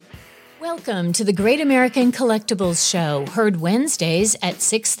Welcome to the Great American Collectibles Show, heard Wednesdays at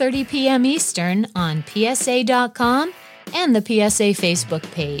 6:30 p.m. Eastern on PSA.com and the PSA Facebook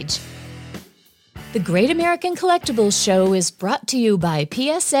page. The Great American Collectibles Show is brought to you by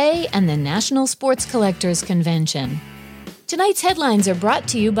PSA and the National Sports Collectors Convention. Tonight's headlines are brought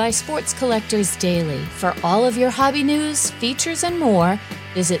to you by Sports Collectors Daily. For all of your hobby news, features, and more,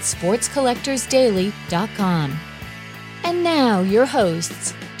 visit sportscollectorsdaily.com. And now, your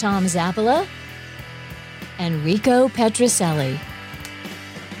hosts, Tom Zappola and Rico Petroselli.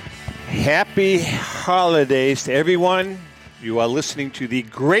 Happy holidays to everyone. You are listening to the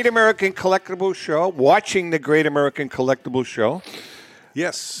Great American Collectibles Show, watching the Great American Collectibles Show.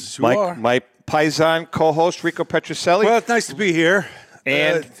 Yes, you are. My Paisan co-host, Rico Petroselli. Well, it's nice to be here.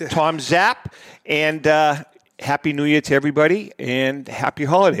 And Tom Zapp. And Happy New Year to everybody, and happy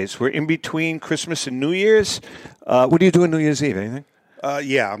holidays. We're in between Christmas and New Year's. What do you do on New Year's Eve? Anything?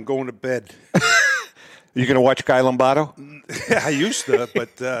 Yeah, I'm going to bed. You going to watch Guy Lombardo? I used to,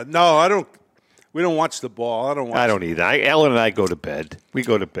 but no, I don't. We don't watch the ball. I don't either. Ellen and I go to bed. We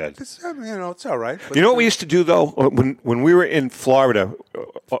go to bed. It's all right. But, you know what we used to do, though? When we were in Florida,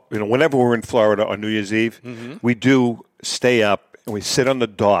 whenever we're in Florida on New Year's Eve, we do stay up and we sit on the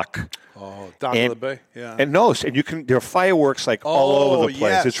dock. Oh, dock of the bay, yeah. And there are fireworks all over the place.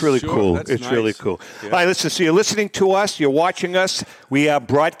 Yes, it's really cool. It's nice. Really cool. Yeah. All right, listen. So you're listening to us. You're watching us. We are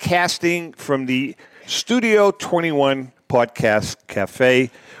broadcasting from the Studio 21 Podcast Cafe.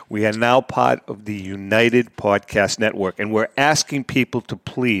 We are now part of the United Podcast Network, and we're asking people to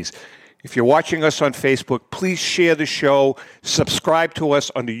please, if you're watching us on Facebook, please share the show. Subscribe to us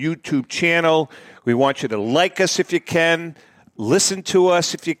on the YouTube channel. We want you to like us if you can. Listen to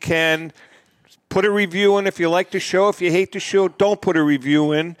us if you can. Put a review in if you like the show. If you hate the show, don't put a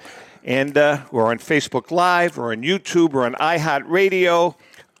review in. And we're on Facebook Live. We're on YouTube. We're on iHeartRadio,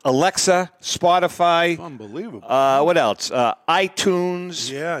 Alexa, Spotify. Unbelievable. What else?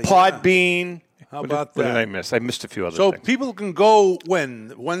 iTunes, Podbean. How about that? What did I miss? I missed a few other things. So things. people can go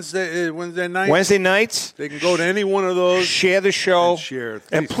when? Wednesday night? Wednesday nights. They can go to any one of those. Share the show.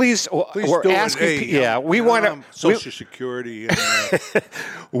 And please we're asking. We want to Social Security. And,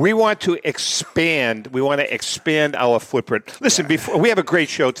 we want to expand. We want to expand our footprint. Listen, before we have a great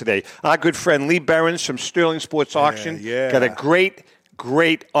show today. Our good friend Lee Behrens from Sterling Sports Auction got a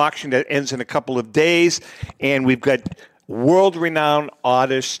great auction that ends in a couple of days, and we've got world-renowned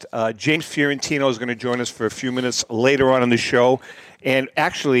artist James Fiorentino is going to join us for a few minutes later on in the show. And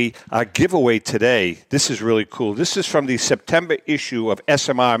actually, our giveaway today, this is really cool. This is from the September issue of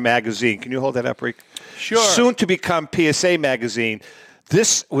SMR Magazine. Can you hold that up, Rick? Sure. Soon to become PSA Magazine.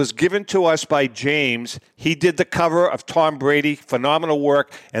 This was given to us by James. He did the cover of Tom Brady. Phenomenal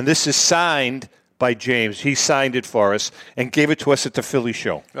work. And this is signed by James. He signed it for us and gave it to us at the Philly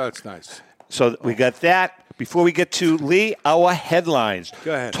show. That's nice. So we got that. Before we get to Lee, our headlines.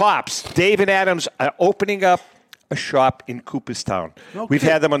 Go ahead. Tops. Dave and Adams are opening up a shop in Cooperstown. Okay. We've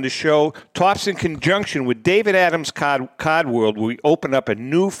had them on the show. Tops, in conjunction with David Adams Card World, we open up a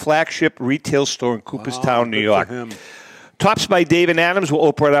new flagship retail store in Cooperstown, New York. Tops by Dave and Adams will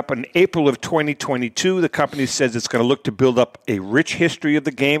open up in April of 2022. The company says it's going to look to build up a rich history of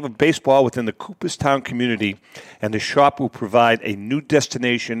the game of baseball within the Cooperstown community, and the shop will provide a new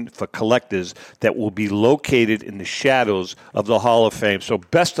destination for collectors that will be located in the shadows of the Hall of Fame. So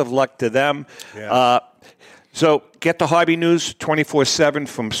best of luck to them. Yeah. So get the hobby news 24/7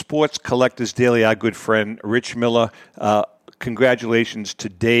 from Sports Collectors Daily, our good friend Rich Miller. Congratulations to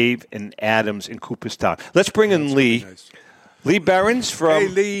Dave and Adams in Cooperstown. Let's bring in Lee. Nice. Lee Behrens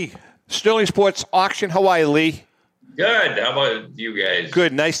from Sterling Sports Auction. How are you, Lee? Good. How about you guys?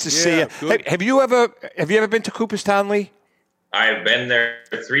 Good. Nice to see you. Have you ever been to Cooperstown, Lee? I've been there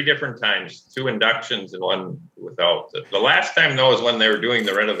 3 different times, 2 inductions and 1 without. The last time, though, was when they were doing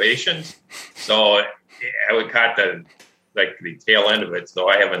the renovations. So I caught the tail end of it. So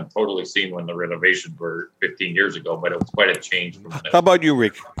I haven't totally seen when the renovations were 15 years ago, but it was quite a change from that. How about you,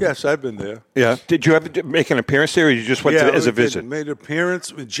 Rick? Yes, I've been there. Yeah. Did you ever make an appearance there, or you just went as a visit? Made an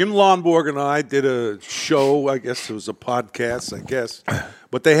appearance. Jim Lonborg and I did a show. I guess it was a podcast,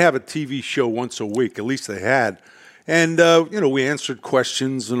 But they have a TV show once a week. At least they had. And, we answered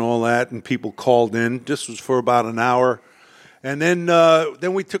questions and all that, and people called in. This was for about an hour. And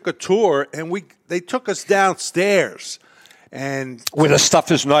then we took a tour, and they took us downstairs. And where the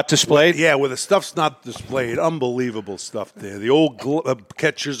stuff is not displayed? Yeah, where the stuff's not displayed. Unbelievable stuff there. The old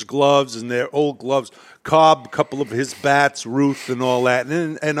catcher's gloves and their old gloves. Cobb, a couple of his bats, Ruth and all that,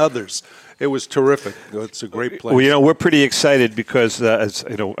 and others. It was terrific. It's a great place. Well, we're pretty excited because, as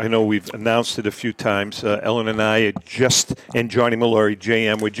I know we've announced it a few times. Ellen and I and Johnny Mallory,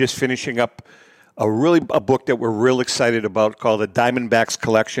 JM, we're just finishing up a book that we're real excited about called the Diamondbacks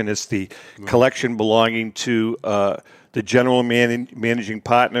Collection. It's the collection belonging to the general managing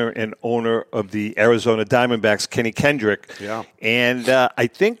partner and owner of the Arizona Diamondbacks, Kenny Kendrick. Yeah. And I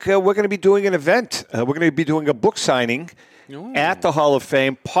think we're going to be doing an event. We're going to be doing a book signing at the Hall of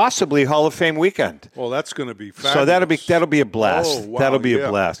Fame, possibly Hall of Fame weekend. Well, that's going to be fabulous. So that'll be a blast. Oh, wow, that'll be a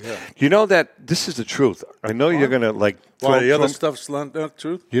blast. Yeah. You know that this is the truth. I know you're going to like. Why, the other stuff's not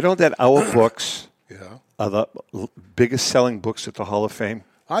truth? You know that our books Yeah. are the biggest selling books at the Hall of Fame?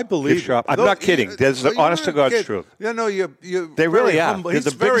 I believe Gift shop. I'm not kidding. There's the honest to God's truth. Yeah, no, you. They really are. Humble. They're He's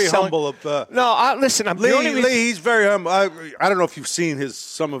the very biggest selling- humble. No, listen. I'm the only Lee, reason- he's very humble. I don't know if you've seen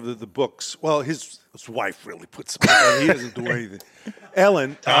some of the books. Well, his wife really puts them on. He doesn't do anything.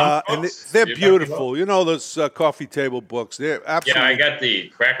 Ellen, and they're beautiful. You know those coffee table books. They're absolutely. Yeah, I got the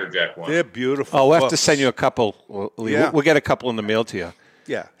Cracker Jack one. They're beautiful. Oh, we'll have to books. send you a couple. Lee. Yeah. We'll get a couple in the mail to you.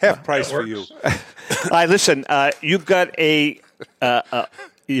 Yeah, half price for works. you. All right, listen. You've got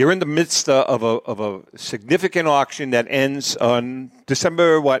you're in the midst of a significant auction that ends on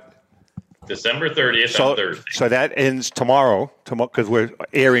December what? December 30th on Thursday. So that ends tomorrow because we're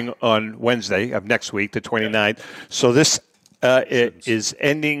airing on Wednesday of next week, the 29th. So this is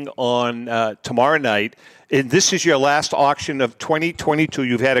ending on tomorrow night. And this is your last auction of 2022.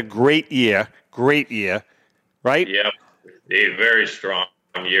 You've had a great year, right? Yep, a very strong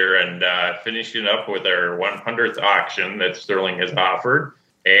year. And finishing up with our 100th auction that Sterling has offered.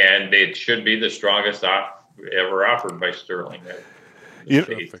 And it should be the strongest ever offered by Sterling.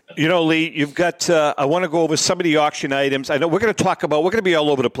 You know, Lee, you've got. I want to go over some of the auction items. I know we're going to be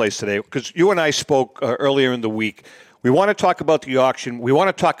all over the place today because you and I spoke earlier in the week. We want to talk about the auction. We want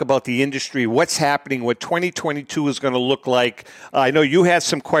to talk about the industry, what's happening, what 2022 is going to look like. I know you had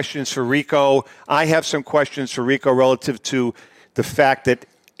some questions for Rico. I have some questions for Rico relative to the fact that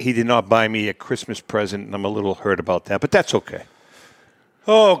he did not buy me a Christmas present, and I'm a little hurt about that, but that's okay.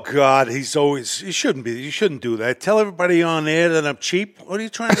 Oh God, you shouldn't do that. Tell everybody on air that I'm cheap. What are you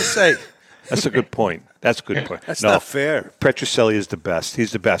trying to say? That's a good point. That's not fair. Petrocelli is the best.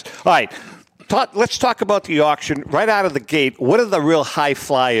 He's the best. All right. Let's talk about the auction right out of the gate. What are the real high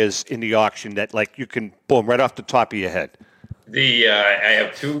flyers in the auction that you can boom right off the top of your head? I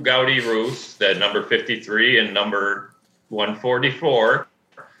have two Gaudi Ruths, the number 53 and number 144.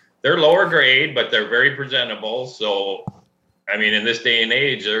 They're lower grade, but they're very presentable. So, I mean, in this day and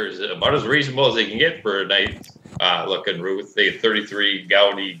age, they're about as reasonable as they can get for a nice looking Ruth. They have 33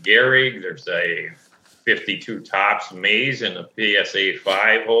 Gaudi Gehrig. There's a 52 Topps Maze and a PSA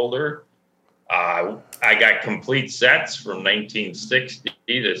 5 holder. I got complete sets from 1960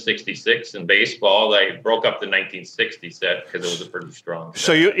 to 66 in baseball. I broke up the 1960 set because it was a pretty strong set.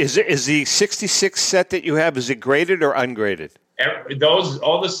 So is the 66 set that you have, is it graded or ungraded?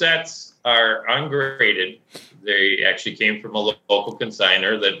 All the sets are ungraded. They actually came from a local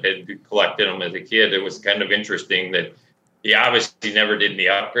consignor that had collected them as a kid. It was kind of interesting that he obviously never did any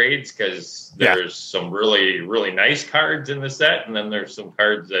upgrades because there's some really, really nice cards in the set, and then there's some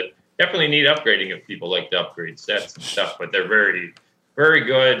cards that definitely need upgrading if people like to upgrade sets and stuff, but they're very, very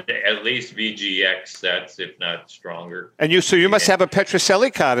good, at least VGX sets, if not stronger. And you must have a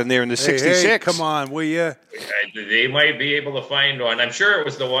Petrocelli card in there in the 66. Hey, come on, will you? They might be able to find one. I'm sure it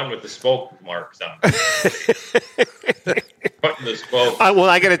was the one with the spoke marks on it. Putting the spoke. Well,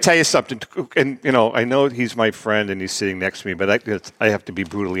 I got to tell you something. And, I know he's my friend and he's sitting next to me, but I have to be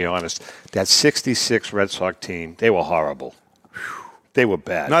brutally honest. That 66 Red Sox team, they were horrible. They were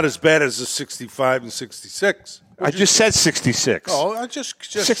bad. Not as bad as the 65 and 66. I just said 66. Oh, I just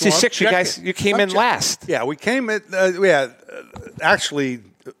 66. You came in last. Yeah, we came in. Actually,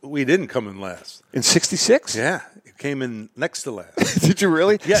 we didn't come in last. In 66? Yeah, it came in next to last. Did you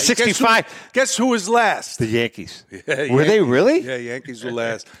really? Yeah, 65. Guess who was last? The Yankees. Yeah, were they really? Yeah, Yankees were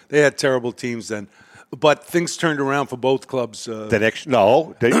last. They had terrible teams then. But things turned around for both clubs. They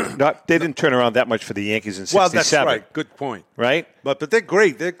didn't turn around that much for the Yankees in 67. Well, that's right. Good point. Right? But they're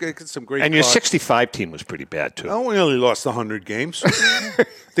great. They got some great And your cards. 65 team was pretty bad, too. Oh, we only lost 100 games.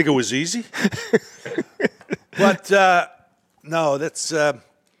 Think it was easy? But, no, that's...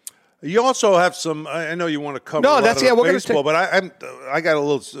 you also have some... I know you want to cover a lot of baseball, but I got a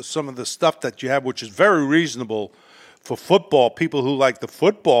little... Some of the stuff that you have, which is very reasonable for football. People who like the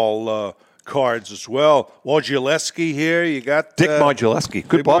football... cards as well. Wojciechowski here. You got Dick Modulewski,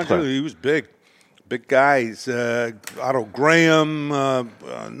 good ball player. He was big. Big guys. Otto Graham,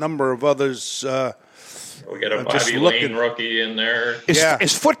 a number of others. We got a Bobby Lane rookie in there.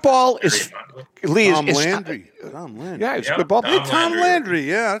 Is football Lee? Tom Landry. Yeah, he's a good ball player. Tom Landry.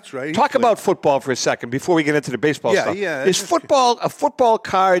 Yeah, that's right. Talk about football for a second before we get into the baseball stuff. Yeah. Is football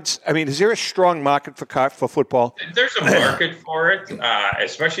cards? I mean, is there a strong market for football? There's a market for it,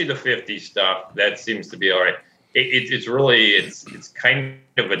 especially the 50 stuff. That seems to be all right. It's kind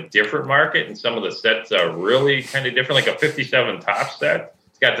of a different market, and some of the sets are really kind of different. Like a 57 top set,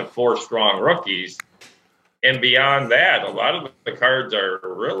 it's got the 4 strong rookies. And beyond that, a lot of the cards are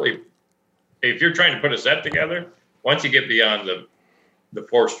really, if you're trying to put a set together, once you get beyond the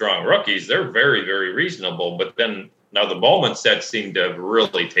 4 strong rookies, they're very, very reasonable. But then now the Bowman sets seem to have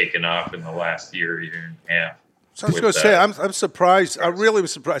really taken off in the last year and a half. So I was going to say, I'm surprised. I really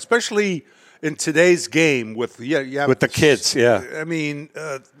was surprised, especially in today's game with the kids. Yeah, I mean,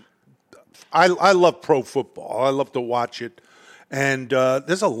 I love pro football. I love to watch it. And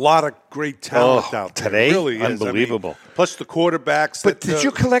there's a lot of great talent out there. Today, really unbelievable. I mean, plus the quarterbacks. But did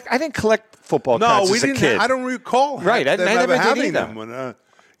you collect? I didn't collect football cards as a kid. I don't recall. Right, I never did either. Them when,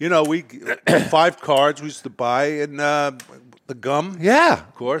 we 5 cards we used to buy, and the gum. Yeah,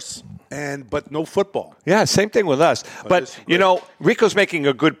 of course. But no football. Yeah, same thing with us. But Rico's making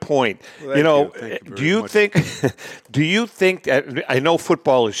a good point. Well, do you think? Do you think? I know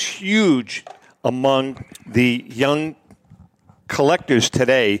football is huge among the young collectors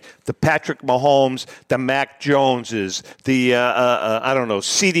today, the Patrick Mahomes, the Mac Joneses, the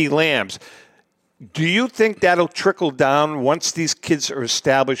CeeDee Lambs. Do you think that'll trickle down once these kids are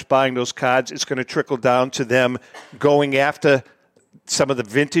established buying those cards? It's going to trickle down to them going after some of the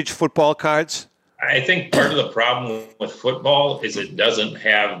vintage football cards? I think part of the problem with football is it doesn't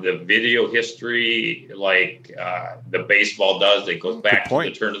have the video history like the baseball does. It goes back to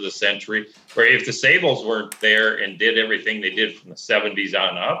the turn of the century. Where if the Sables weren't there and did everything they did from the 70s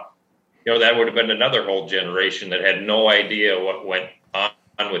on up, that would have been another whole generation that had no idea what went on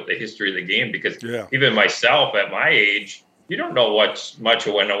with the history of the game. Because even myself at my age, you don't know much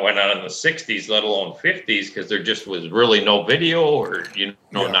of when it went on in the 60s, let alone 50s, because there just was really no video or,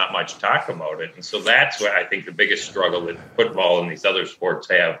 not much talk about it. And so that's what I think the biggest struggle that football and these other sports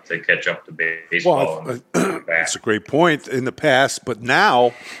have to catch up to baseball. Well, that's a great point in the past. But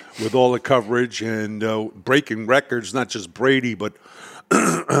now, with all the coverage and breaking records, not just Brady, but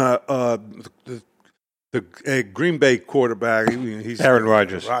the Green Bay quarterback, he's Aaron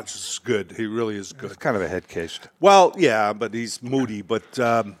Rodgers. Rodgers is good. He really is good. He's kind of a head case. Well, yeah, but he's moody. But,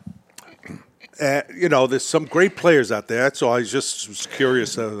 there's some great players out there. So I was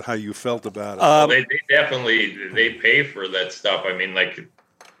curious how you felt about it. They definitely pay for that stuff. I mean, like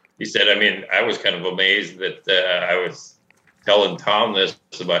he said, I was kind of amazed that I was telling Tom this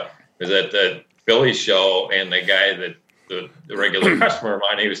about was at the Philly show, and the guy that the regular customer of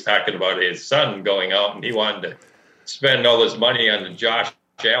mine, he was talking about his son going out and he wanted to spend all this money on the Josh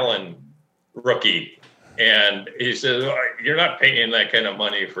Allen rookie. And he says, you're not paying that kind of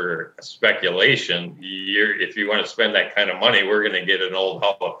money for speculation. If you want to spend that kind of money, we're going to get an old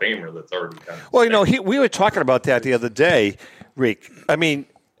Hall of Famer that's already done it. Well, we were talking about that the other day, Rick. I mean,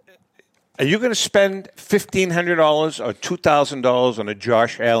 are you going to spend $1,500 or $2,000 on a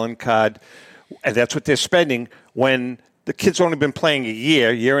Josh Allen card? And that's what they're spending when the kid's only been playing a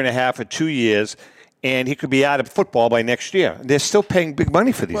year and a half, or 2 years, and he could be out of football by next year. They're still paying big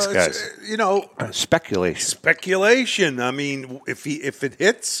money for these guys. Speculation. Speculation. I mean, if it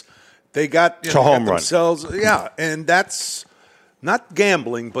hits, they got a home themselves. Run. Yeah, and that's not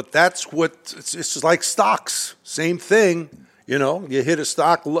gambling, but that's what it's like stocks. Same thing. You hit a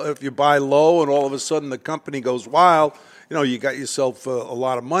stock if you buy low, and all of a sudden the company goes wild. You got yourself a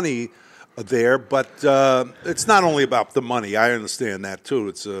lot of money there, but it's not only about the money. I understand that too.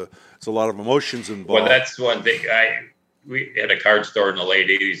 It's a lot of emotions involved. Well, that's one thing. We had a card store in the late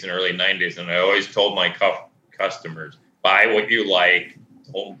 80s and early 90s, and I always told my customers, buy what you like.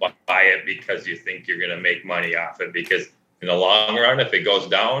 Don't buy it because you think you're going to make money off it, because in the long run, if it goes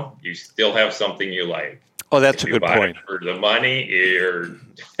down, you still have something you like. Oh, that's a good point. For the money,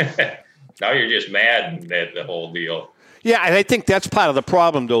 now you're just mad at the whole deal. Yeah, and I think that's part of the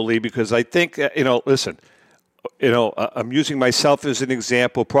problem, though, Lee, because I think, listen, I'm using myself as an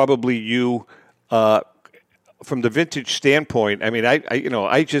example, probably you, from the vintage standpoint. I mean, I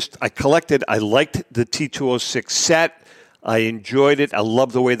collected, I liked the T206 set. I enjoyed it. I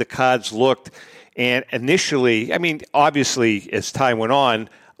loved the way the cards looked. And initially, obviously, as time went on,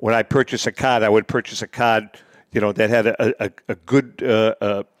 when I purchased a card, I would purchase a card, that had a good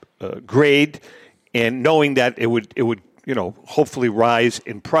grade, and knowing that it would hopefully rise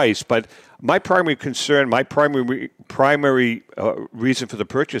in price. But my primary concern, my primary reason for the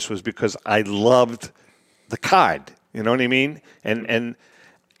purchase was because I loved the card. You know what I mean? And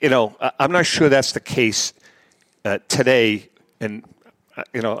I'm not sure that's the case today. And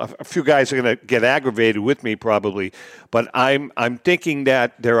a few guys are going to get aggravated with me probably, but I'm thinking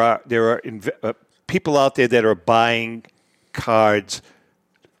that there are people out there that are buying cards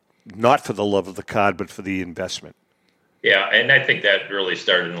not for the love of the card, but for the investment. Yeah, and I think that really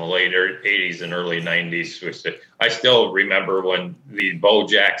started in the later 80s and early 90s. I still remember when the Bo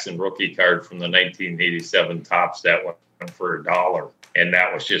Jackson rookie card from the 1987 Topps that went for $1. And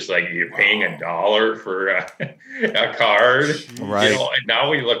that was just like, you're paying $1 for a card. Right. And now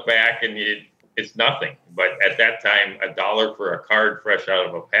we look back and it's nothing. But at that time, $1 for a card fresh out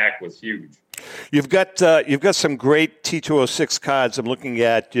of a pack was huge. You've got some great T206 cards. I'm looking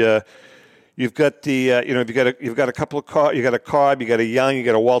at. You've got the you've got a couple of cards. You got a Cobb, you got a Young, you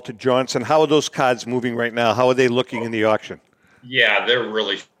got a Walter Johnson. How are those cards moving right now? How are they looking in the auction? Yeah, they're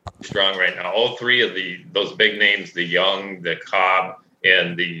really strong right now. All three of those big names, the Young, the Cobb,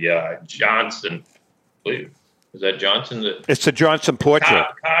 and the Johnson. Is that Johnson? It's the Johnson portrait.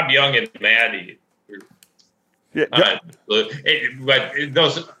 Cobb, Young, and Maddie. Yeah, but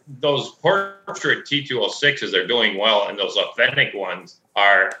those portrait T206s are doing well, and those authentic ones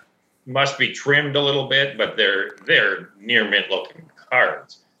must be trimmed a little bit, but they're near mint looking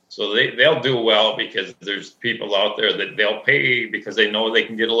cards. So they'll do well because there's people out there that they'll pay because they know they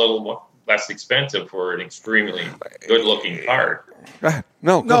can get a little less expensive for an extremely good looking card.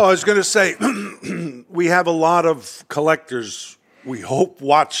 No, I was going to say we have a lot of collectors, we hope,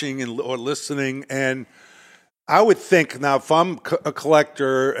 watching or listening, and I would think now if I'm a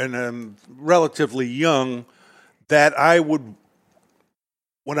collector and I'm relatively young, that I would,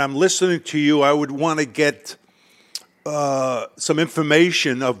 when I'm listening to you, I would want to get some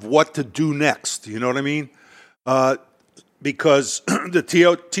information of what to do next. You know what I mean? Because the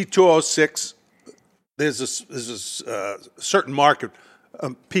T206, there's a certain market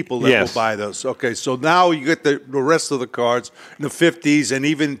of people that will buy those. Okay, so now you get the rest of the cards in the 50s and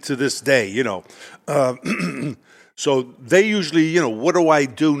even to this day, so they usually, what do I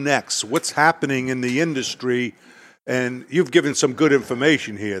do next? What's happening in the industry? And you've given some good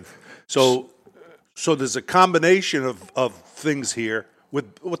information here. So there's a combination of things here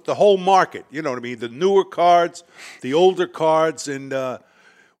with the whole market. You know what I mean? The newer cards, the older cards, and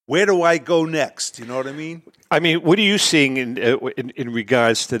where do I go next? You know what I mean? I mean, what are you seeing in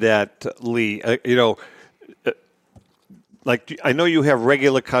regards to that, Lee? Like I know you have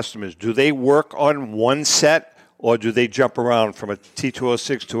regular customers. Do they work on one set, or do they jump around from a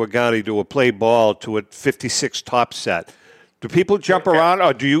T206 to a Gaudi to a play ball to a 56 top set? Do people jump around,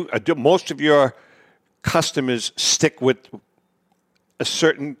 or do most of your customers stick with a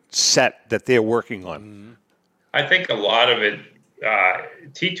certain set that they're working on? I think a lot of it,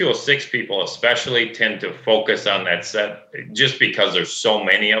 T206 people especially tend to focus on that set just because there's so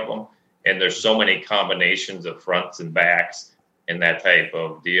many of them and there's so many combinations of fronts and backs and that type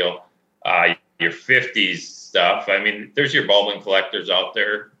of deal. Your 50s stuff, I mean, there's your Bowman collectors out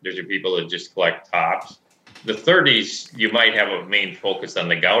there. There's your people that just collect tops. The 30s, you might have a main focus on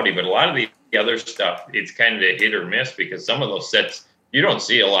the Gaudi, but a lot of the other stuff, it's kind of hit or miss because some of those sets, you don't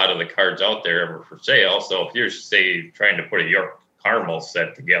see a lot of the cards out there ever for sale. So if you're, say, trying to put a York Caramel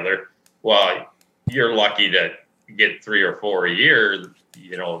set together, well, you're lucky to get 3 or 4 a year,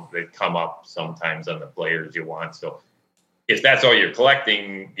 that come up sometimes on the players you want. So if that's all you're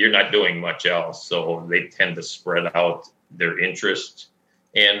collecting, you're not doing much else. So they tend to spread out their interest.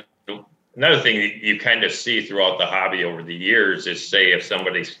 And another thing that you kind of see throughout the hobby over the years is, say, if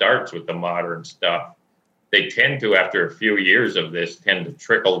somebody starts with the modern stuff, they tend to, after a few years of this, tend to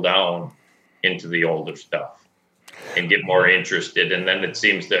trickle down into the older stuff and get more interested. And then it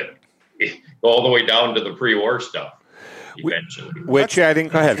seems to go all the way down to the pre-war stuff eventually. Which, I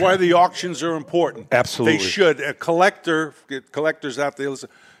think, go ahead. That's why the auctions are important. Absolutely. They should. Collectors out there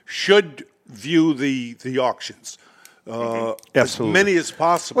should view the auctions. As many as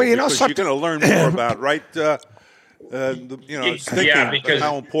possible. Well, because you're going to learn more about, right? Because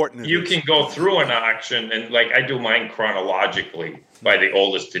how important it is. You can go through an auction, and like I do mine chronologically by the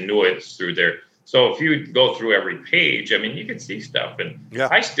oldest to newest through there. So if you go through every page, I mean, you can see stuff, and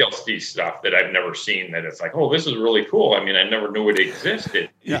I still see stuff that I've never seen that it's like, oh, this is really cool. I mean, I never knew it existed.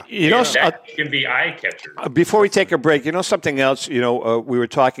 Yeah. That can be eye catcher. Before we take a break, something else, we were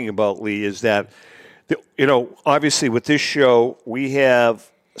talking about, Lee, is that, obviously with this show, we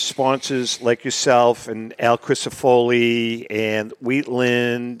have sponsors like yourself and Al Crisafoli and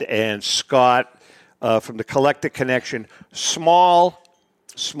Wheatland and Scott from the Collector Connection, small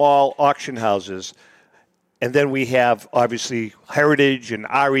auction houses. And then we have, obviously, Heritage and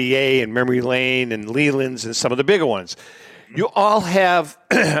REA and Memory Lane and Leland's and some of the bigger ones. You all have,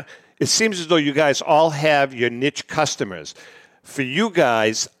 it seems as though you guys all have your niche customers. For you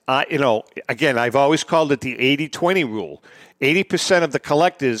guys, again, I've always called it the 80-20 rule. 80% of the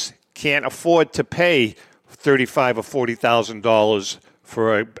collectors can't afford to pay $35,000 or $40,000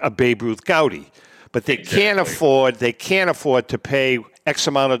 for a Babe Ruth Gowdy. But they can't afford to pay X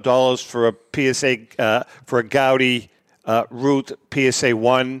amount of dollars for a PSA for a Gowdy Ruth PSA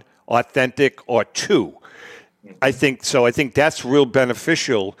 1 authentic or 2. I think that's real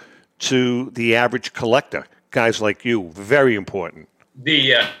beneficial to the average collector. Guys like you, very important.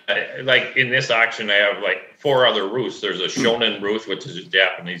 The like in this auction, I have like 4 other Ruths. There's a Shonen Ruth, which is a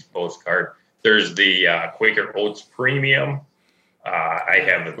Japanese postcard. There's the Quaker Oats Premium. I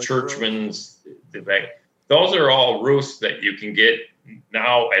have the Churchman's. Those are all Ruths that you can get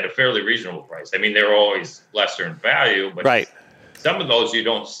now at a fairly reasonable price. I mean, they're always lesser in value, but some of those you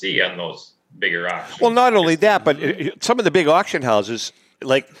don't see on those bigger auctions. Well, not only that, but some of the big auction houses,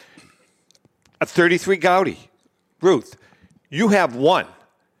 like a 33 Gowdy Ruth, you have 1.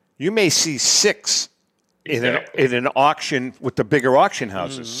 You may see 6 in an auction with the bigger auction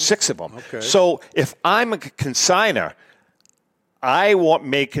houses, 6 of them. Okay. So if I'm a consigner, I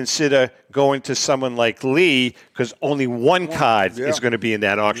may consider going to someone like Lee because only 1 card is going to be in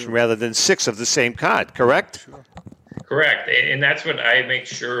that auction rather than 6 of the same card, correct? Sure. Correct. And that's what I make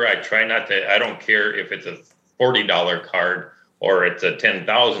sure I try not to. I don't care if it's a $40 card or it's a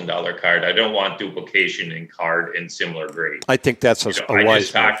 $10,000 card. I don't want duplication in card in similar grade. I think that's a wise I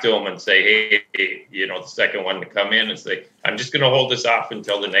just talk to them and say, hey, the second one to come in and say, I'm just going to hold this off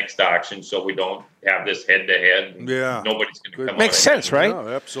until the next auction so we don't have this head-to-head. Yeah. Nobody's going to come Makes sense, right? No,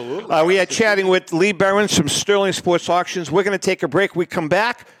 absolutely. We are chatting with Lee Behrens from Sterling Sports Auctions. We're going to take a break. We come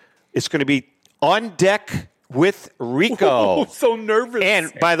back. It's going to be On Deck with Rico. Oh, so nervous.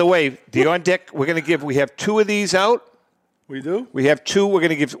 And, by the way, the On Deck, we have 2 of these out. We do? We have 2. We're going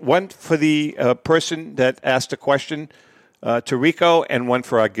to give 1 for the person that asked a question to Rico and 1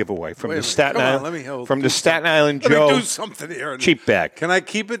 for our giveaway from the Staten Island Joe. Let me do something here. Cheap bag. Can I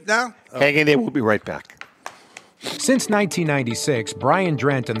keep it now? Hang in there. We'll be right back. Since 1996, Brian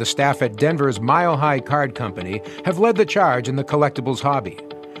Drent and the staff at Denver's Mile High Card Company have led the charge in the collectibles hobby.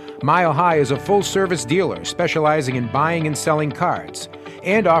 Mile High is a full-service dealer specializing in buying and selling cards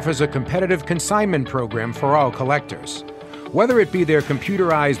and offers a competitive consignment program for all collectors. Whether it be their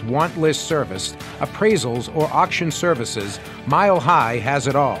computerized want list service, appraisals, or auction services, Mile High has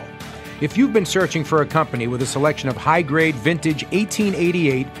it all. If you've been searching for a company with a selection of high-grade vintage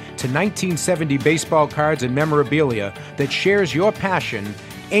 1888 to 1970 baseball cards and memorabilia that shares your passion,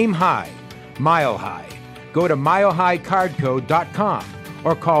 aim high, Mile High. Go to milehighcardco.com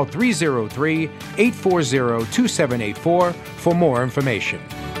or call 303-840-2784 for more information.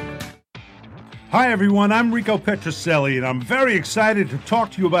 Hi, everyone. I'm Rico Petroselli, and I'm very excited to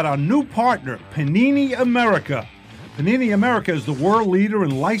talk to you about our new partner, Panini America. Panini America is the world leader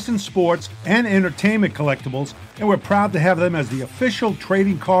in licensed sports and entertainment collectibles, and we're proud to have them as the official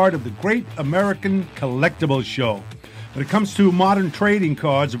trading card of the Great American Collectibles Show. When it comes to modern trading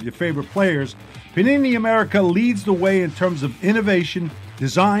cards of your favorite players, Panini America leads the way in terms of innovation,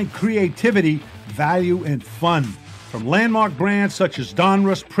 design, creativity, value, and fun. From landmark brands such as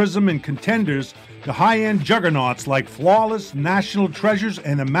Donruss, Prism, and Contenders to high-end juggernauts like Flawless, National Treasures,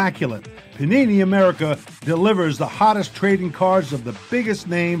 and Immaculate, Panini America delivers the hottest trading cards of the biggest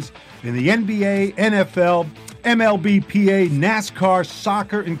names in the NBA, NFL, MLB, PA, NASCAR,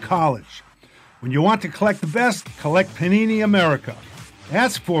 soccer, and college. When you want to collect the best, collect Panini America.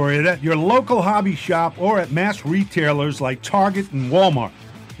 Ask for it at your local hobby shop or at mass retailers like Target and Walmart.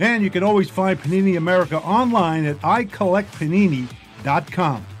 And you can always find Panini America online at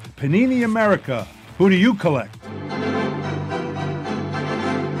icollectpanini.com. Panini America. Who do you collect?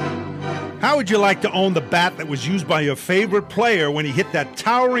 How would you like to own the bat that was used by your favorite player when he hit that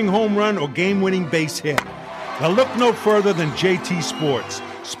towering home run or game-winning base hit? Well, look no further than JT Sports,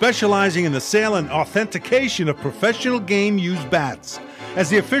 specializing in the sale and authentication of professional game-used bats.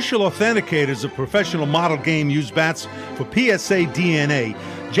 As the official authenticators of professional model game-used bats for PSA DNA,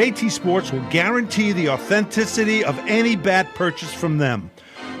 JT Sports will guarantee the authenticity of any bat purchased from them.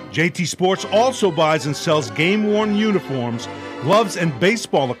 JT Sports also buys and sells game-worn uniforms, gloves, and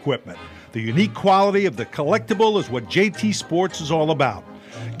baseball equipment. The unique quality of the collectible is what JT Sports is all about.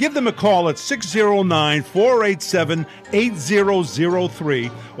 Give them a call at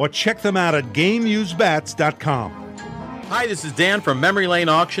 609-487-8003 or check them out at GameUseBats.com. Hi, this is Dan from Memory Lane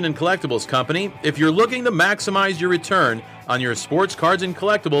Auction and Collectibles Company. If you're looking to maximize your return on your sports cards and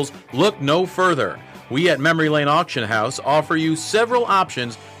collectibles, look no further. We at Memory Lane Auction House offer you several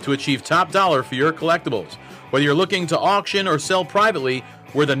options to achieve top dollar for your collectibles. Whether you're looking to auction or sell privately,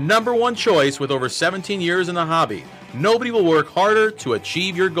 we're the #1 choice with over 17 years in the hobby. Nobody will work harder to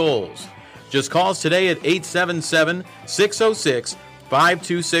achieve your goals. Just call us today at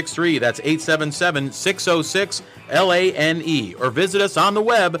 877-606-5263. That's 877-606-LANE. Or visit us on the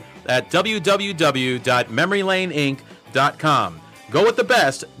web at www.memorylaneinc.com. Go with the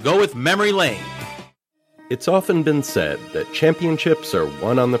best. Go with Memory Lane. It's often been said that championships are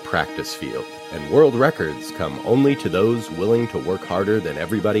won on the practice field, and world records come only to those willing to work harder than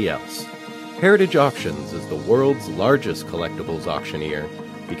everybody else. Heritage Auctions is the world's largest collectibles auctioneer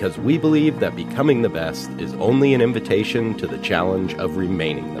because we believe that becoming the best is only an invitation to the challenge of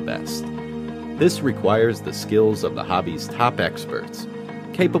remaining the best. This requires the skills of the hobby's top experts,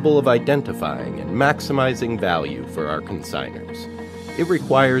 capable of identifying and maximizing value for our consigners. It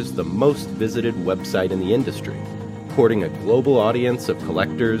requires the most visited website in the industry, courting a global audience of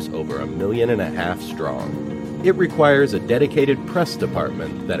collectors over 1.5 million strong. It requires a dedicated press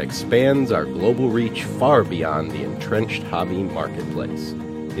department that expands our global reach far beyond the entrenched hobby marketplace.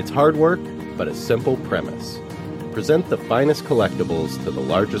 It's hard work, but a simple premise. Present the finest collectibles to the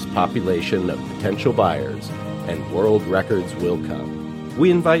largest population of potential buyers, and world records will come. We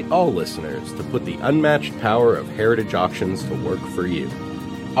invite all listeners to put the unmatched power of Heritage Auctions to work for you.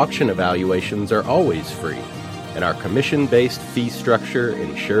 Auction evaluations are always free, and our commission-based fee structure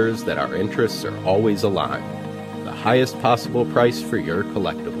ensures that our interests are always aligned. The highest possible price for your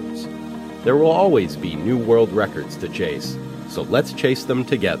collectibles. There will always be new world records to chase, so let's chase them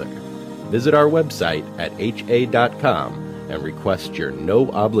together. Visit our website at ha.com and request your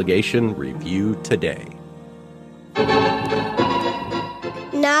no-obligation review today.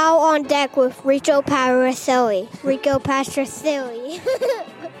 Now on deck with Rico Patricelli.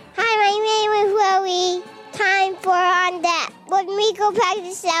 Hi, my name is Willie. Time for On Deck with Rico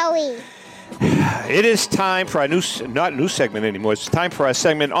Patricelli. It is time for our not new segment anymore. It's time for our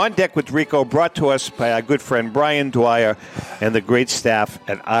segment On Deck with Rico, brought to us by our good friend Brian Dwyer and the great staff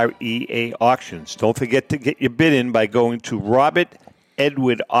at REA Auctions. Don't forget to get your bid in by going to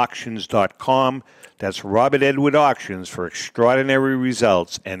robertedwardauctions.com. That's Robert Edward Auctions for extraordinary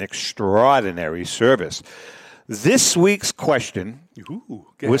results and extraordinary service. This week's question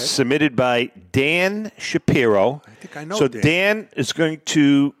was submitted by Dan Shapiro. I think I know So Dan. Dan is going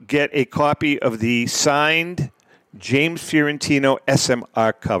to get a copy of the signed James Fiorentino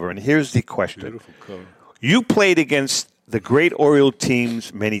SMR cover. And here's the question. Beautiful cover. You played against the great Oriole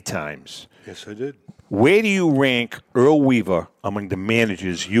teams many times. Yes, I did. Where do you rank Earl Weaver among the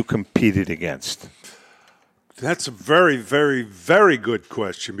managers you competed against? That's a very, very, very good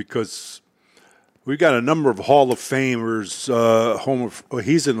question because we got a number of Hall of Famers.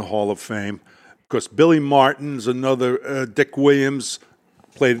 He's in the Hall of Fame. Of course, Billy Martin's another. Dick Williams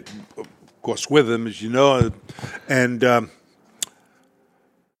played, of course, with him, as you know. And, I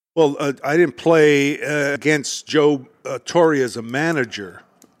didn't play against Joe Torre as a manager,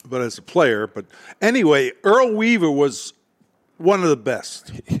 but as a player. But anyway, Earl Weaver was one of the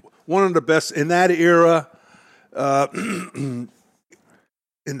best. One of the best in that era.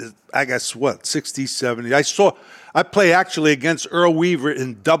 In the, I guess, 60s, 70s. I played actually against Earl Weaver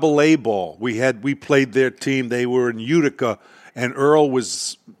in AA ball. We played their team. They were in Utica, and Earl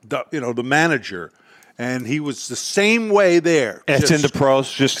was the manager. And he was the same way there. It's in the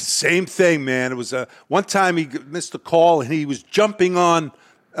pros, just same thing, man. It was one time he missed a call and he was jumping on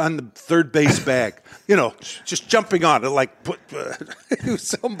the third base bag. Just jumping on it it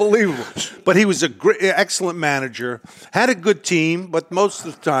was unbelievable. But he was excellent manager. Had a good team, but most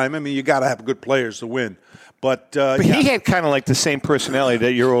of the time, you got to have good players to win. But he had kind of like the same personality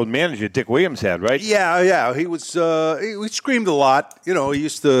that your old manager Dick Williams had, right? Yeah. He was. He screamed a lot. He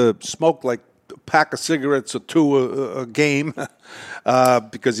used to smoke like a pack of cigarettes or two a game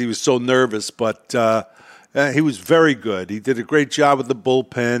because he was so nervous. But he was very good. He did a great job with the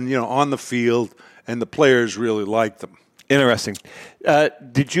bullpen, on the field, and the players really liked him. Interesting.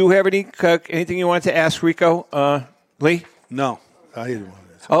 Did you have anything you wanted to ask Rico, Lee? No, I didn't want to.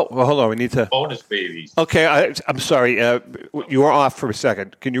 Oh, well, hold on. We need to. Bonus babies. Okay, I'm sorry. You were off for a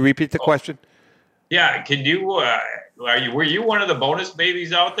second. Can you repeat the question? Yeah. Can you? Were you one of the bonus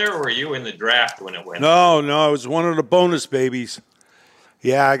babies out there, or were you in the draft when it went? No, I was one of the bonus babies.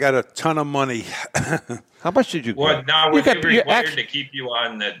 Yeah, I got a ton of money. How much did you get? Well, now was it required actually, to keep you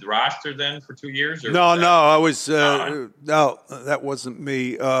on the roster then for 2 years? Or No, was that- I was no, that wasn't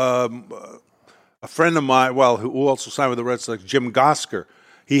me. A friend of mine, who also signed with the Red Sox, Jim Gosker,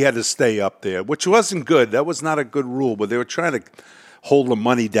 he had to stay up there, which wasn't good. That was not a good rule, but they were trying to hold the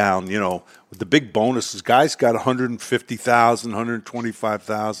money down, with the big bonuses. Guys got $150,000,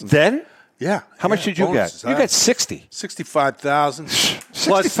 $125,000. Then? Yeah. How much did you bonuses. get? You got 60. 65,000.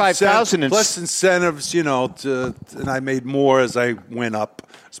 65,000 plus incentives, and I made more as I went up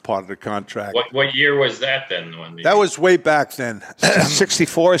as part of the contract. What year was that then? That was way back then.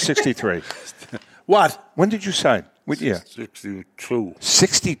 64 or 63? What? When did you sign? What year? 62.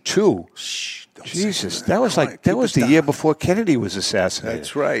 62? Jesus, that was the year before Kennedy was assassinated.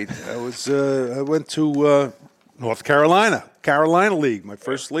 That's right. I went to North Carolina League, my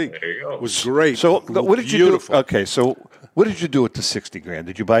first league. There you go. It was great. So what did you Beautiful. do? Okay, so what did you do with the 60 grand?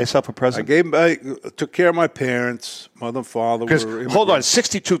 Did you buy yourself a present? I took care of my parents, mother and father. Because Were hold on, immigrants.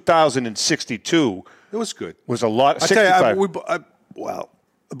 62,062 It was good. was a lot. I 65. tell you, I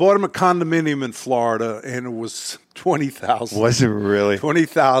bought him a condominium in Florida, and it was $20,000. Was it really?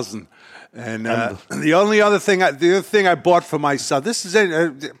 $20,000. And the other thing I bought for myself. This is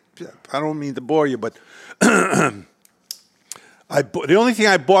I don't mean to bore you, but the only thing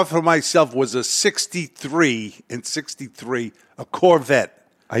I bought for myself was a 63 a Corvette.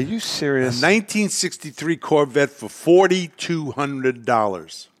 Are you A serious? 1963 Corvette for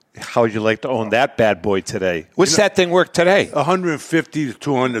 $4,200. How would you like to own that bad boy today? What's that thing worth today? 150 to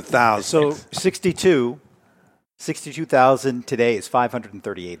 200,000. So 62,000 today is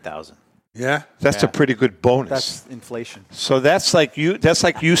 538,000. Yeah, That's a pretty good bonus. That's inflation. So that's like you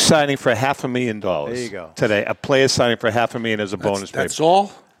signing for $500,000. There you go. Today. A player signing for $500,000 as a bonus That's payment. all.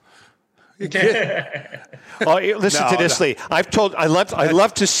 Oh, listen to this, No. Lee. I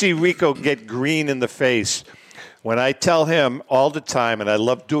love to see Rico get green in the face when I tell him all the time, and I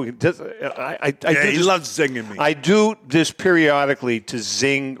love doing this. He loves zinging me. I do this periodically to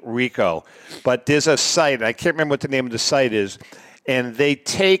zing Rico, but there's a site, and I can't remember what the name of the site is, and they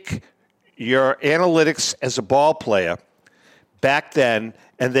take your analytics as a ball player back then,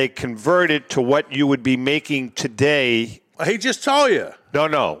 and they convert it to what you would be making today. He just told you.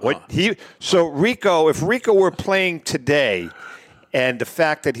 No. So Rico, if Rico were playing today, and the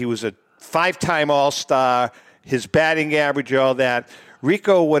fact that he was a 5-time All-Star, his batting average, all that,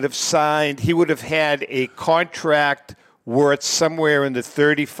 Rico would have signed. He would have had a contract worth somewhere in the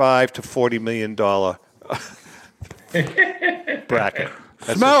 $35 to $40 million bracket.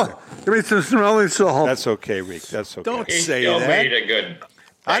 That's Smell. okay. Give me some smelling salt. That's okay, Rick. That's okay. Don't He say still that. made a good.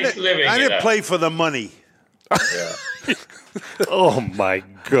 I Nice living. I it didn't up. play for the money. Yeah. Oh my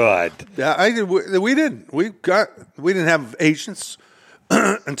God! Yeah, I did. We didn't. We didn't have agents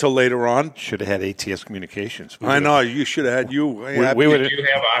until later on. Should have had ATS Communications. I know you should have had you. We would. Did you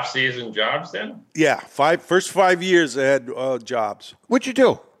have off-season jobs then? Yeah, first 5 years I had jobs. What'd you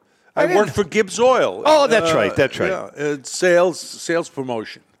do? I worked for Gibbs Oil. Oh, that's right. That's right. Yeah, sales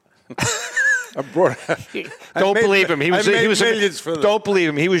promotion. I brought. Don't believe him. He was millions for them. Don't believe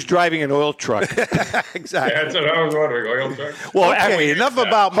him. He was driving an oil truck. Exactly. That's what I was wondering. Oil truck. Well, Okay, enough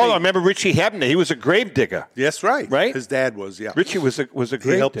about hold me. on. Remember Richie Hebner? He was a grave digger. Yes, right. Right? His dad was. Yeah. Richie was a He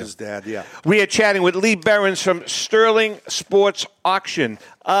grave helped digger. his dad. Yeah. We are chatting with Lee Behrens from Sterling Sports Auction.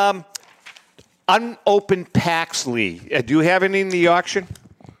 Unopened packs, Lee. Do you have any in the auction?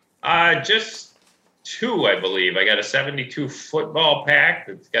 Just 2, I believe. I got a 72 football pack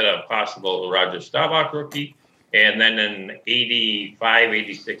that's got a possible Roger Staubach rookie, and then an 85,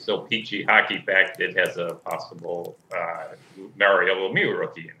 86 O-Pee-Chee hockey pack that has a possible Mario Lemieux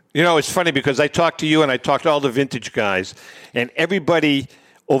rookie in it. You know, it's funny because I talked to you and I talked to all the vintage guys, and everybody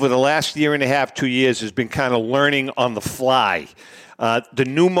over the last year and a half, 2 years, has been kind of learning on the fly. The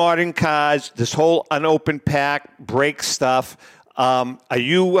new modern cards, this whole unopened pack, break stuff. Are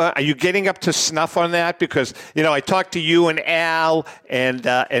you getting up to snuff on that? Because I talked to you and Al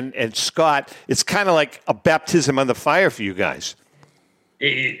and Scott. It's kind of like a baptism on the fire for you guys.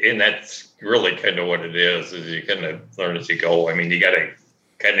 And that's really kind of what it is you kind of learn as you go. I mean, you got to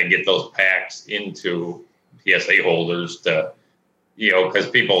kind of get those packs into PSA holders to, because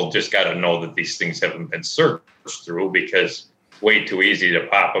people just got to know that these things haven't been searched through, because way too easy to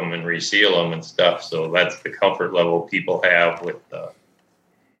pop them and reseal them and stuff. So that's the comfort level people have with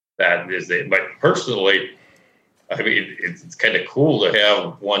that. But personally, I mean, it's kind of cool to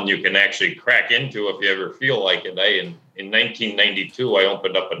have one you can actually crack into if you ever feel like it. In 1992, I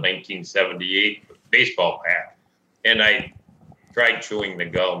opened up a 1978 baseball pack, and I tried chewing the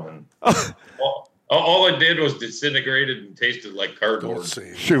gum, and All it did was disintegrated and tasted like cardboard.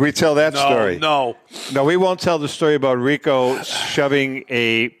 Should we tell that story? No. No, we won't tell the story about Rico shoving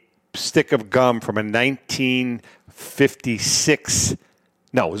a stick of gum from a 1956,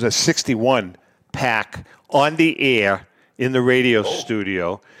 no, it was a 61 pack on the air in the radio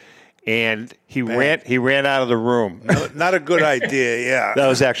studio, and he ran out of the room. Not a good idea, yeah. That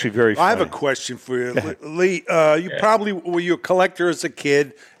was actually very funny. I have a question for you. Lee, probably were you a collector as a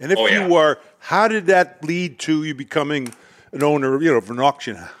kid? And if you were, how did that lead to you becoming an owner, of an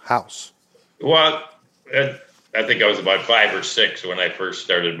auction house? Well, I think I was about 5 or 6 when I first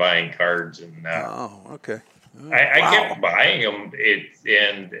started buying cards. And okay. I kept buying them.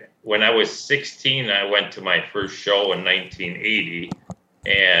 And when I was 16, I went to my first show in 1980.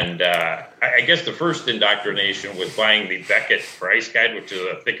 And I guess the first indoctrination was buying the Beckett Price Guide, which is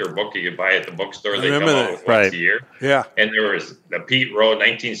a thicker book you buy at the bookstore. They come out with once a year. Yeah. And there was the Pete Rose,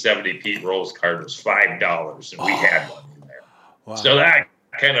 1970 Pete Rose card was $5, and we had one in there. Wow. So that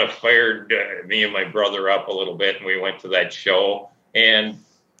kind of fired me and my brother up a little bit, and we went to that show. And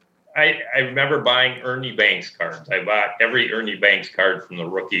I remember buying Ernie Banks cards. I bought every Ernie Banks card from the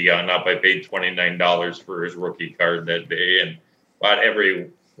rookie on up. I paid $29 for his rookie card that day, and bought every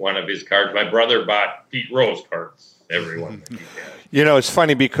one of his cards. My brother bought Pete Rose cards, every one that he had. It's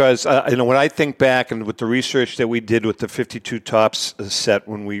funny because when I think back and with the research that we did with the 52 Tops set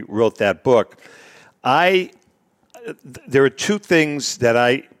when we wrote that book, there are two things that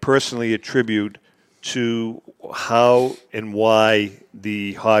I personally attribute to how and why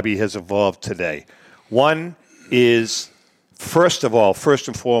the hobby has evolved today. One is, first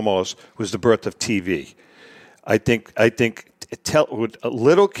and foremost, was the birth of TV. I think with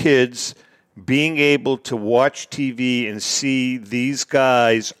little kids being able to watch TV and see these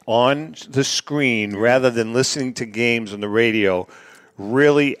guys on the screen rather than listening to games on the radio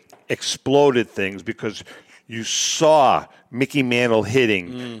really exploded things, because you saw Mickey Mantle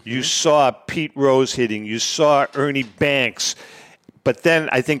hitting, you saw Pete Rose hitting, you saw Ernie Banks. But then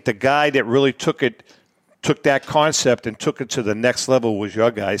I think the guy that really took that concept and took it to the next level was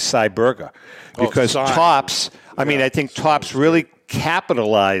your guy, Cy Berger. Because Topps, I think Topps really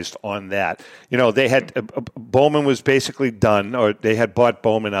capitalized on that. They had Bowman was basically done, or they had bought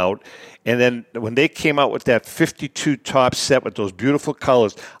Bowman out. And then when they came out with that 52 Topps set with those beautiful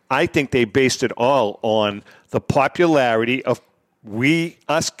colors, I think they based it all on the popularity of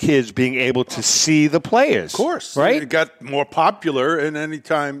us kids being able to see the players. Of course. Right? It got more popular, and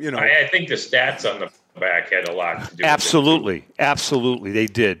anytime, I think the stats on the back had a lot to do Absolutely. with it. Absolutely. They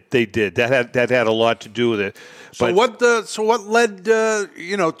did. That had a lot to do with it. So what led to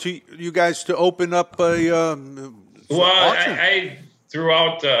you guys to open up a auction? I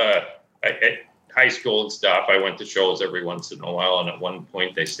throughout high school and stuff, I went to shows every once in a while, and at one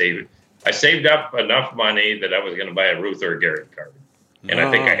point I saved up enough money that I was going to buy a Ruth or a Garrett card. And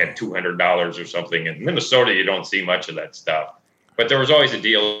I think I had $200 or something. In Minnesota, you don't see much of that stuff. But there was always a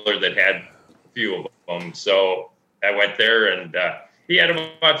dealer that had a few of them. So I went there, and he had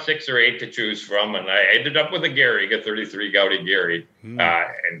about 6 or 8 to choose from. And I ended up with a 33 Gaudy Gary,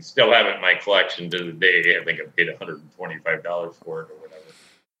 and still have it in my collection to the day. I think I paid $125 for it or whatever.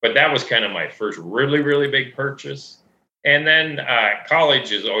 But that was kind of my first really, really big purchase. And then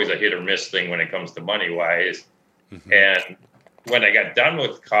college is always a hit or miss thing when it comes to money-wise. And when I got done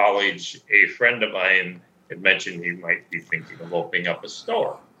with college, a friend of mine had mentioned he might be thinking of opening up a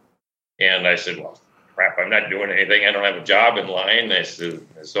store. And I said, well, crap, I'm not doing anything. I don't have a job in line. I said,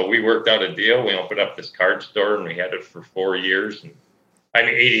 so we worked out a deal. We opened up this card store, and we had it for 4 years. And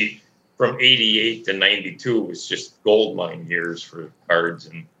from 88 to 92 was just gold mine years for cards.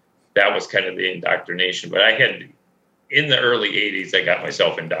 And that was kind of the indoctrination. But in the early 80s, I got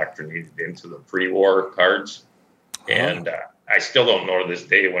myself indoctrinated into the pre-war cards. And I still don't know to this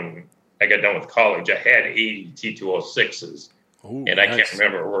day, when I got done with college, I had 80 T206s. And I can't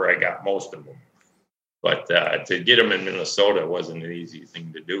remember where I got most of them. But to get them in Minnesota wasn't an easy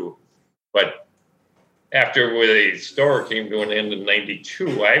thing to do. But after the store came to an end in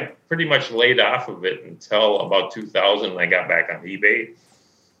 92, I pretty much laid off of it until about 2000. I got back on eBay.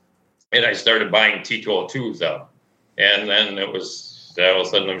 And I started buying T202s up. And then it was all of a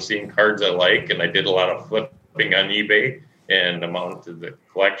sudden I'm seeing cards I like, and I did a lot of flipping on eBay and amounted the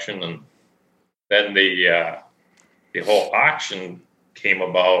collection. And then the whole auction came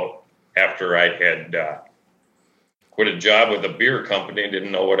about after I had quit a job with a beer company and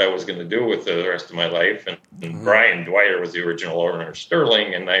didn't know what I was going to do with the rest of my life. And Brian Dwyer was the original owner of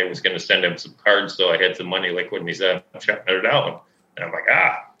Sterling, and I was going to send him some cards, so I had some money liquid, and he said, I'm shutting her down. And I'm like,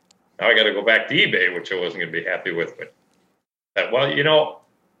 now I got to go back to eBay, which I wasn't going to be happy with. But,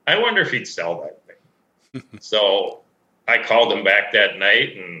 I wonder if he'd sell that thing. So I called him back that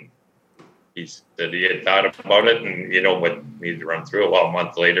night, and he said he had thought about it, and but needed to run through it. Well, a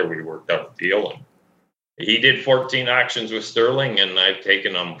month later, we worked out the deal, and he did 14 auctions with Sterling, and I've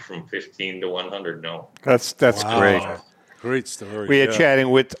taken them from 15 to 100 now. That's great. Great story. We are chatting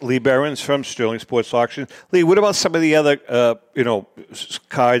with Lee Behrens from Sterling Sports Auction. Lee, what about some of the other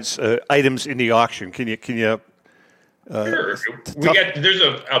cards, items in the auction? Can you? Sure. There's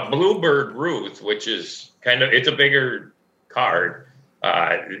a Bluebird Ruth, which is it's a bigger card.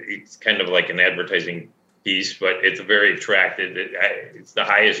 It's kind of like an advertising piece, but it's very attractive. It's the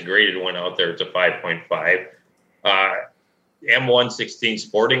highest graded one out there. It's a 5.5. M116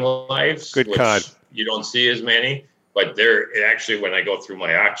 Sporting Lives, good card. You don't see as many. But they're actually, when I go through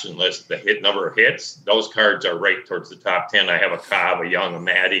my auction list, the number of hits, those cards are right towards the top 10. I have a Cobb, a Young, a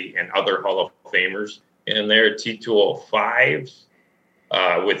Matty, and other Hall of Famers in there. T205s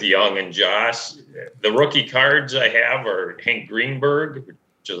with Young and Joss. The rookie cards I have are Hank Greenberg, which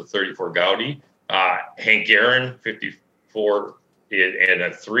is a 34 Gaudi, Hank Aaron, 54 in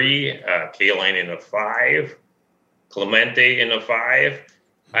a 3, K-Line in a 5, Clemente in a 5.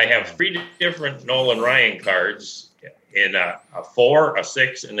 I have 3 different Nolan Ryan cards in a 4, a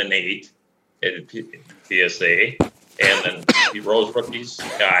 6, and an 8 at PSA. And then the Rose rookies.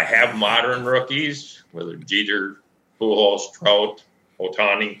 I have modern rookies, whether Jeter, Pujols, Trout,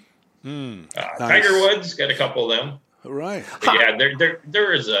 Ohtani. Nice. Tiger Woods, got a couple of them. All right. But yeah,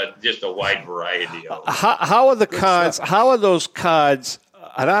 there is just a wide variety of them. How are the cards? How are those cards?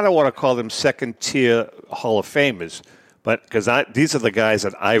 And I don't want to call them second-tier Hall of Famers, but because these are the guys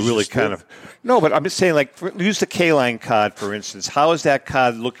that I really kind of no. But I'm just saying, use the K-Line card for instance. How is that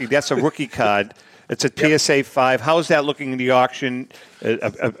card looking? That's a rookie card. It's a PSA 5. How is that looking in the auction?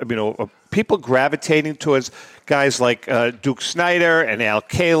 People gravitating towards guys like Duke Snider and Al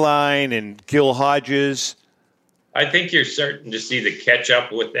K-Line and Gil Hodges. I think you're starting to see the catch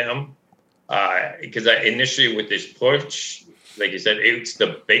up with them because initially with this push, like you said, it's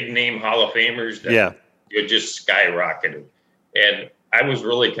the big name Hall of Famers that you just skyrocketed. And I was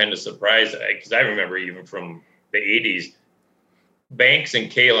really kind of surprised because I remember even from the 80s, Banks and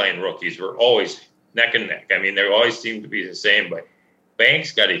K-Line rookies were always neck and neck. I mean, they always seemed to be the same, but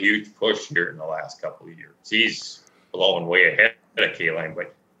Banks got a huge push here in the last couple of years. He's blowing way ahead of K-Line,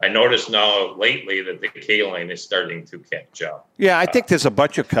 but I noticed now lately that the K-Line is starting to catch up. Yeah, I think there's a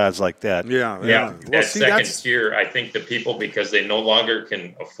bunch of cards like that. Yeah. That second tier, I think the people, because they no longer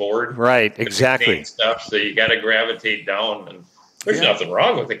can afford exactly stuff, so you got to gravitate down. And there's nothing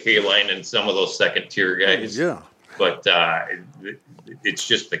wrong with the K-Line and some of those second tier guys. Yeah. But it's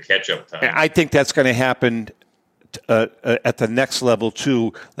just the catch-up time. I think that's going to happen at the next level,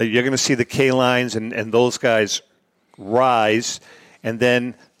 too. You're going to see the K-Lines and those guys rise, and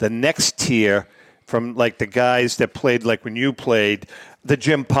then the next tier from the guys that played when you played, the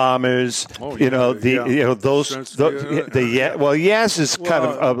Jim Palmers, those. Yaz is kind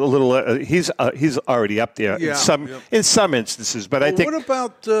of a little. He's already up there in some instances, but I think. What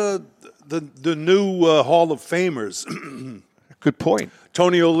about the new Hall of Famers? Good point.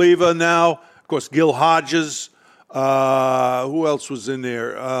 Tony Oliva now, of course, Gil Hodges. Who else was in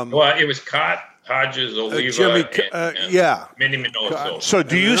there? Well, it was Hodges, Oliva, and Minnie Minoso. So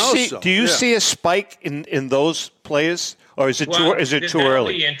do you see a spike in those players, or is it too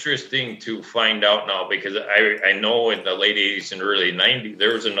early? It's interesting to find out now because I know in the late 80s and early 90s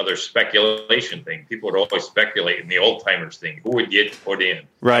there was another speculation thing. People would always speculate in the old timers thing who would get put in.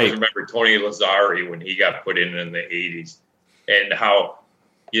 Right. I remember Tony Lazzari when he got put in the 80s, and how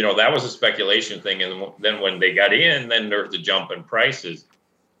that was a speculation thing. And then when they got in, then there was a jump in prices.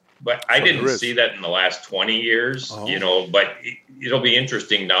 But I didn't see that in the last 20 years, but it'll be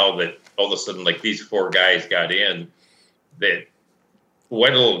interesting now that all of a sudden, these 4 guys got in, that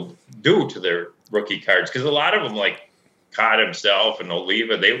what it'll do to their rookie cards. Because a lot of them, like Cott himself and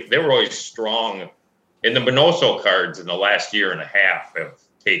Oliva, they were always strong. And the Minoso cards in the last year and a half have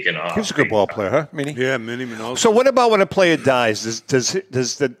taken off. He's a good ball player, huh, Minnie? Yeah, Minnie Minoso. So what about when a player dies? Does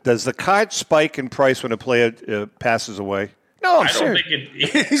the card spike in price when a player passes away? No, I'm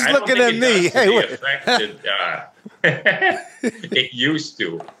serious. He's looking at me. Hey, affected, it used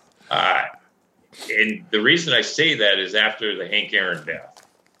to. And the reason I say that is after the Hank Aaron death.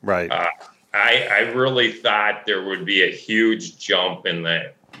 Right. I really thought there would be a huge jump in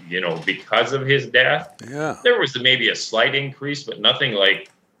the, because of his death. Yeah. There was maybe a slight increase, but nothing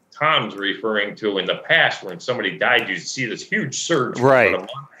like Tom's referring to in the past when somebody died, you'd see this huge surge for a month,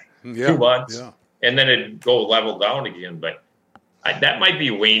 2 months, and then it'd go level down again. But that might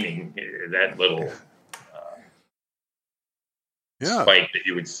be waning, that little spike that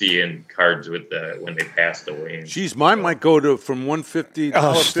you would see in cards with when they passed away. Geez, mine might go from $1.50 to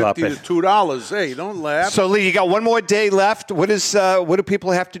 $2. Hey, don't laugh. So, Lee, you got one more day left. What do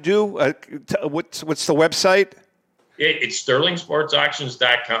people have to do? What's the website? It's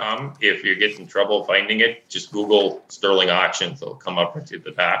sterlingsportsauctions.com. If you're getting trouble finding it, just Google Sterling Auctions. It'll come up to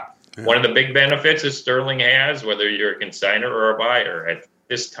the top. Yeah. One of the big benefits that Sterling has, whether you're a consignor or a buyer, at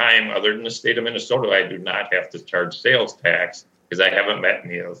this time, other than the state of Minnesota, I do not have to charge sales tax because I haven't met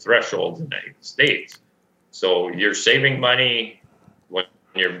any thresholds in the United States. So you're saving money when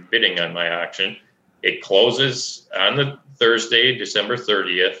you're bidding on my auction. It closes on the Thursday, December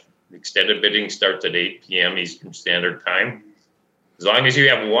 30th. Extended bidding starts at 8 p.m. Eastern Standard Time. As long as you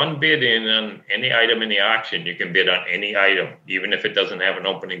have one bid in on any item in the auction, you can bid on any item, even if it doesn't have an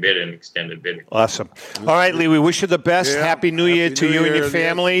opening bid in extended bidding. Awesome. All right, Lee, we wish you the best. Yeah. Happy New Year to you and your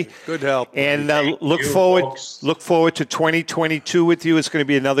family. Good health. And look forward to 2022 with you. It's going to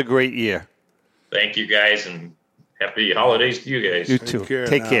be another great year. Thank you, guys, and happy holidays to you guys. You too.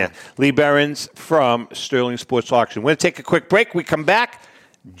 Take care. Lee Behrens from Sterling Sports Auction. We're going to take a quick break. We come back.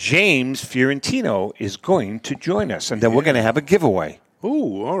 James Fiorentino is going to join us, and then we're going to have a giveaway.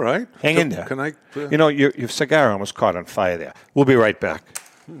 Ooh, all right. Hang in there. Can I? Your cigar almost caught on fire there. We'll be right back.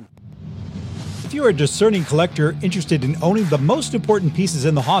 If you're a discerning collector interested in owning the most important pieces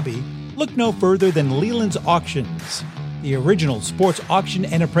in the hobby, look no further than Leland's Auctions. The original sports auction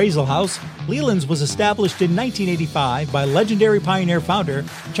and appraisal house, Leland's was established in 1985 by legendary Pioneer founder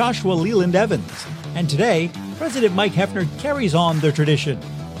Joshua Leland Evans. And today, President Mike Hefner carries on their tradition.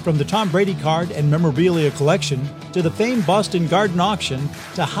 From the Tom Brady card and memorabilia collection to the famed Boston Garden auction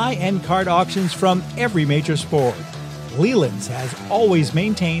to high-end card auctions from every major sport, Leland's has always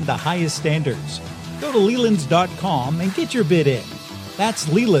maintained the highest standards. Go to Lelands.com and get your bid in.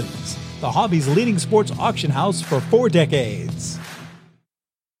 That's Leland's, the hobby's leading sports auction house for 4 decades.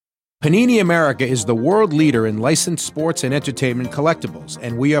 Panini America is the world leader in licensed sports and entertainment collectibles,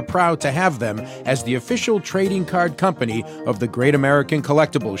 and we are proud to have them as the official trading card company of the Great American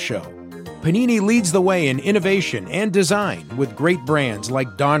Collectibles Show. Panini leads the way in innovation and design with great brands like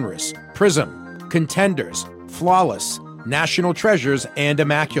Donruss, Prism, Contenders, Flawless, National Treasures, and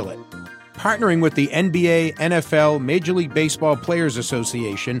Immaculate. Partnering with the NBA, NFL, Major League Baseball Players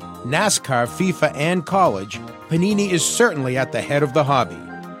Association, NASCAR, FIFA, and college, Panini is certainly at the head of the hobby.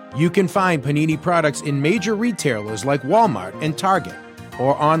 You can find Panini products in major retailers like Walmart and Target,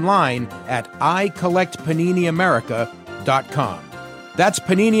 or online at icollectpaniniamerica.com. That's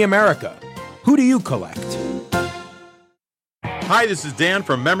Panini America. Who do you collect? Hi, this is Dan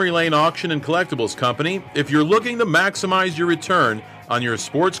from Memory Lane Auction and Collectibles Company. If you're looking to maximize your return on your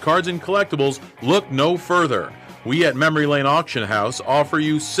sports cards and collectibles, look no further. We at Memory Lane Auction House offer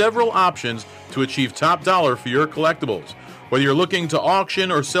you several options to achieve top dollar for your collectibles. Whether you're looking to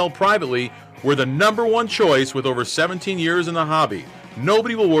auction or sell privately, we're the #1 choice with over 17 years in the hobby.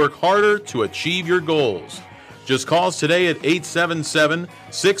 Nobody will work harder to achieve your goals. Just call us today at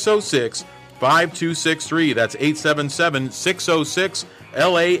 877-606-5263. That's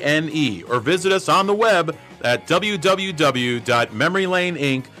 877-606-LANE. Or visit us on the web at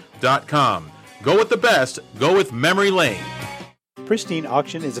www.memorylaneinc.com. Go with the best. Go with Memory Lane. Pristine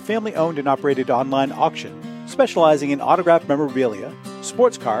Auction is a family-owned and operated online auction specializing in autographed memorabilia,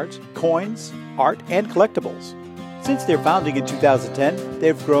 sports cards, coins, art, and collectibles. Since their founding in 2010,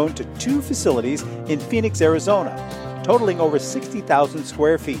 they've grown to 2 facilities in Phoenix, Arizona, totaling over 60,000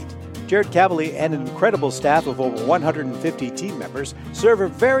 square feet. Jared Cavalier and an incredible staff of over 150 team members serve a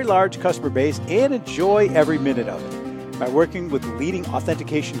very large customer base and enjoy every minute of it. By working with leading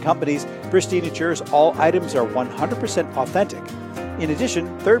authentication companies, Pristine ensures all items are 100% authentic. In addition,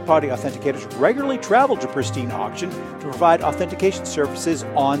 third-party authenticators regularly travel to Pristine Auction to provide authentication services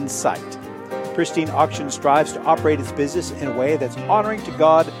on site. Pristine Auction strives to operate its business in a way that's honoring to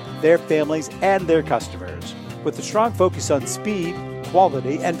God, their families, and their customers. With a strong focus on speed,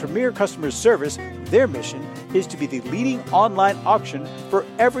 quality, and premier customer service, their mission is to be the leading online auction for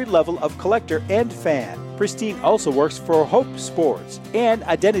every level of collector and fan. Pristine also works for Hope Sports and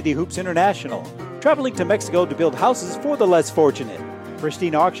Identity Hoops International, traveling to Mexico to build houses for the less fortunate.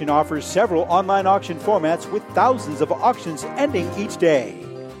 Pristine Auction offers several online auction formats with thousands of auctions ending each day.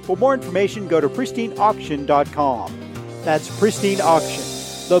 For more information, go to pristineauction.com. That's Pristine Auction,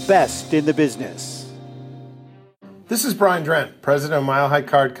 the best in the business. This is Brian Drent, president of Mile High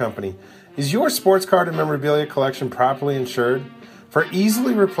Card Company. Is your sports card and memorabilia collection properly insured? For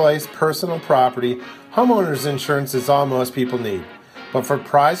easily replaced personal property, homeowners insurance is all most people need. But for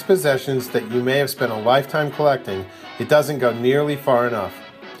prized possessions that you may have spent a lifetime collecting, it doesn't go nearly far enough.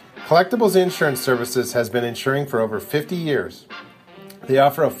 Collectibles Insurance Services has been insuring for over 50 years. They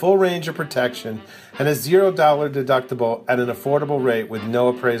offer a full range of protection and a $0 deductible at an affordable rate with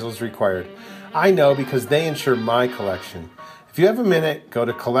no appraisals required. I know because they insure my collection. If you have a minute, go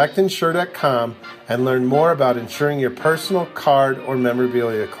to collectinsure.com and learn more about insuring your personal card or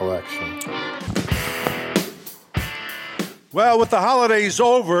memorabilia collection. Well, with the holidays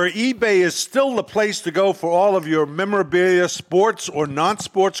over, eBay is still the place to go for all of your memorabilia, sports or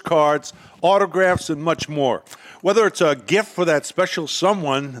non-sports cards, autographs, and much more. Whether it's a gift for that special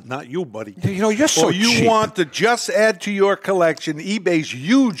someone, not you, buddy. You're so or you cheap. want to just add to your collection, eBay's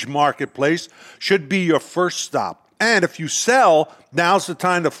huge marketplace should be your first stop. And if you sell, now's the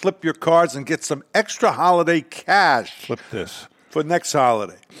time to flip your cards and get some extra holiday cash. Flip this. For next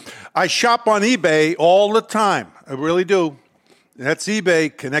holiday. I shop on eBay all the time. I really do. That's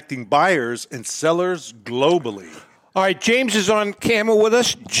eBay connecting buyers and sellers globally. All right, James is on camera with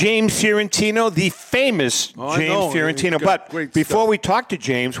us. James Fiorentino, the famous James Fiorentino. But before we talk to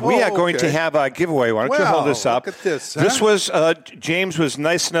James, we are going to have our giveaway. Why don't you hold this up? Look at this. This was James was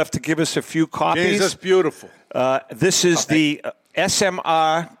nice enough to give us a few copies. James, that's beautiful. This is the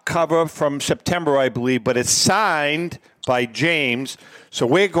SMR cover from September, I believe, but it's signed by James. So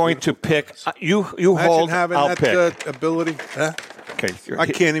we're going to pick. You hold. Having I'll that, pick. Ability. Huh? Okay. I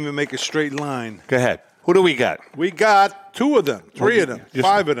can't even make a straight line. Go ahead. Who do we got? We got 2 of them, 3 of them,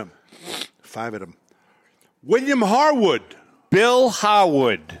 5 of them. 5 of them. William Harwood. Bill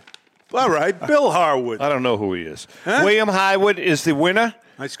Harwood. All right, Bill Harwood. I don't know who he is. Huh? William Harwood is the winner.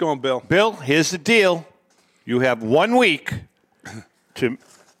 Nice going, Bill. Bill, here's the deal. You have 1 week to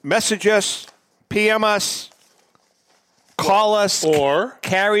message us, PM us, call us, or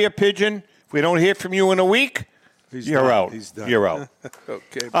carry a pigeon. If we don't hear from you in a week, you're out. He's done. You're out.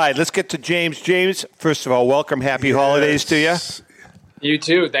 Okay. All right, let's get to James. James, first of all, welcome. Happy holidays to you. You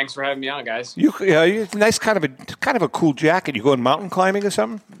too. Thanks for having me on, guys. You nice, kind of a cool jacket. You going mountain climbing or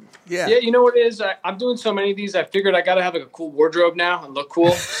something? Yeah. Yeah, you know what it is? I'm doing so many of these. I figured I got to have like a cool wardrobe now and look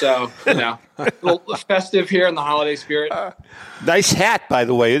cool. So, a little festive here in the holiday spirit. Nice hat, by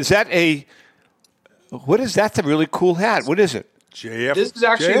the way. Is that what is that? That's a really cool hat. What is it? JF. This is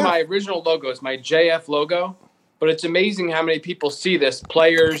actually my original logo. It's my JF logo. But it's amazing how many people see this,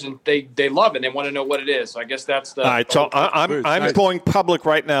 players, and they love it. They want to know what it is. So I guess that's the. All right, so I'm going public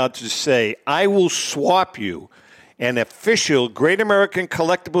right now to say I will swap you an official Great American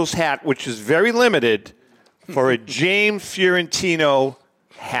Collectibles hat, which is very limited, for a James Fiorentino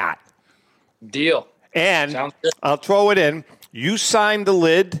hat. Deal. And I'll throw it in. You sign the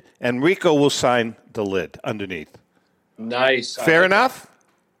lid, and Rico will sign the lid underneath. Nice. Fair enough?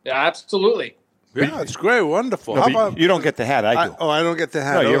 Yeah, absolutely. Yeah, it's great. Wonderful. No, How about, you don't get the hat. I do. I don't get the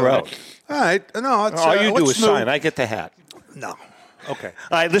hat. No, you're out. All right. No, it's, all you do is new? sign. I get the hat. No. Okay.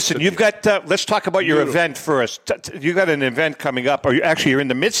 All right, listen, you've got, let's talk about your event first. You got an event coming up, or you're in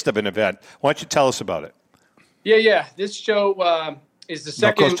the midst of an event. Why don't you tell us about it? Yeah. This show is the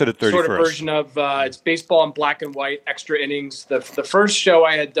second sort of version of it's baseball in black and white, extra innings. The first show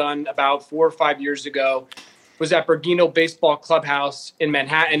I had done about 4 or 5 years ago was at Bergino Baseball Clubhouse in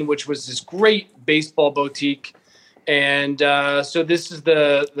Manhattan, which was this great baseball boutique. And so this is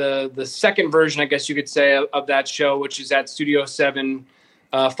the second version, I guess you could say, of that show, which is at Studio 7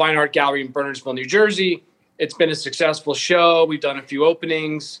 Fine Art Gallery in Bernardsville, New Jersey. It's been a successful show. We've done a few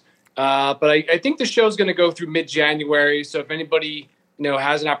openings. But I think the show is going to go through mid-January. So if anybody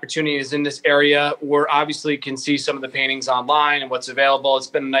has an opportunity, is in this area, or obviously can see some of the paintings online and what's available. It's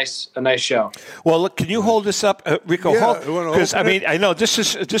been a nice show. Well, look, can you hold this up, Rico? Yeah, because I know this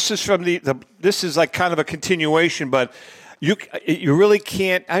is from this is like kind of a continuation, but you really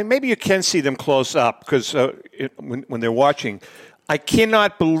can't. Maybe you can see them close up because when they're watching, I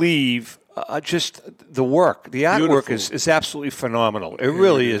cannot believe. Just the work, the artwork is absolutely phenomenal. It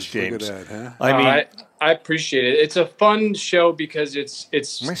really is, James. Look at that, huh? I mean, I appreciate it. It's a fun show because it's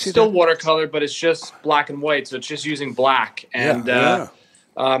still watercolor, but it's just black and white, so it's just using black. And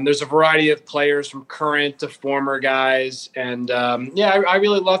there's a variety of players from current to former guys, and I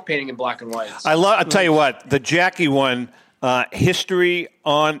really love painting in black and white. I'll tell you what, the Jackie one. History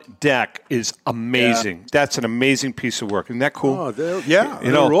on Deck is amazing. Yeah. That's an amazing piece of work. Isn't that cool? Oh,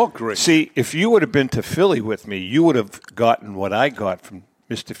 they're all great. See, if you would have been to Philly with me, you would have gotten what I got from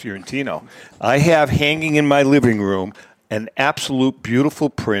Mr. Fiorentino. I have hanging in my living room an absolute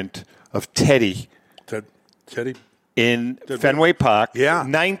beautiful print of Teddy. Teddy? In Fenway Park. Yeah.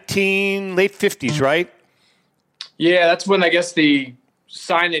 late 50s, right? Yeah, that's when I guess the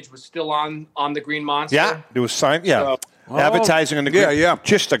signage was still on the Green Monster. Yeah, there was sign. Yeah. Advertising on the green. Yeah.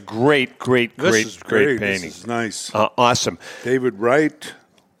 Just a great painting. This is nice. Awesome. David Wright,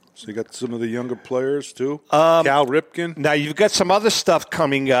 So you got some of the younger players too. Cal Ripken. Now you've got some other stuff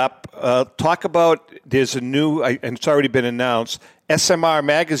coming up. Talk about. There's a new, and it's already been announced. SMR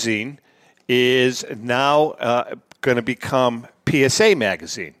magazine is now going to become PSA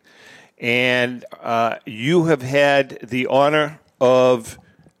magazine, and you have had the honor of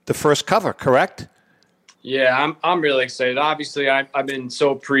the first cover, correct? Yeah, I'm really excited. Obviously, I've been so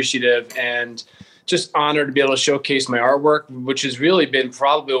appreciative and just honored to be able to showcase my artwork, which has really been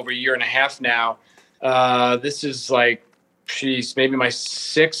probably over a year and a half now. This is like, maybe my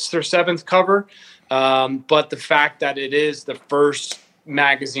 6th or 7th cover. But the fact that it is the first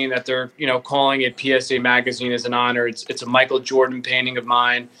magazine that they're, calling it PSA magazine is an honor. It's a Michael Jordan painting of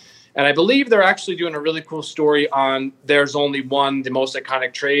mine. And I believe they're actually doing a really cool story on There's Only One, the most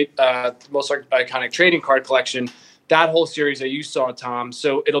iconic trading card collection. That whole series that you saw, Tom.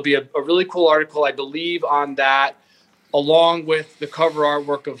 So it'll be a really cool article, I believe, on that, along with the cover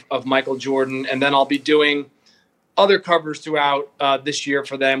artwork of Michael Jordan. And then I'll be doing other covers throughout this year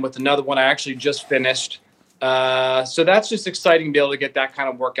for them with another one I actually just finished. So that's just exciting to be able to get that kind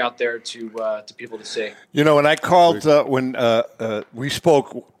of work out there to people to see. When I called, when we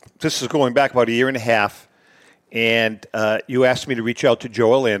spoke, this is going back about a year and a half, and you asked me to reach out to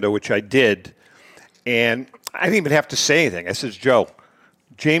Joe Orlando, which I did, and I didn't even have to say anything. I says, Joe,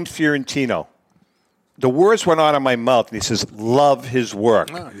 James Fiorentino. The words went out of my mouth, and he says, love his work.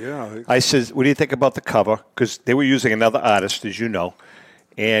 Oh, yeah. I says, what do you think about the cover? Because they were using another artist, as you know.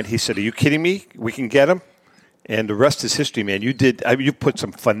 And he said, are you kidding me? We can get him? And the rest is history, man. You put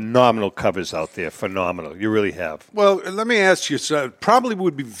some phenomenal covers out there. Phenomenal. You really have. Well, let me ask you, so it probably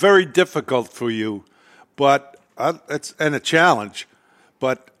would be very difficult for you, but it's a challenge.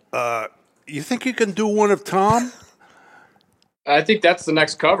 But you think you can do one of Tom? I think that's the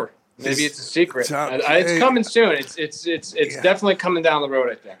next cover. Maybe it's a secret. It's coming soon. It's definitely coming down the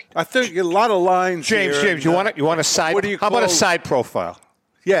road, I think. I think a lot of lines. James, you want a side? What do you How about a side profile?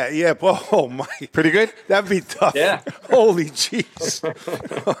 Yeah. Oh, my. Pretty good? That'd be tough. Yeah. Holy jeez.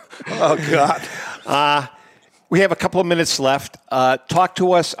 Oh, God. We have a couple of minutes left. Talk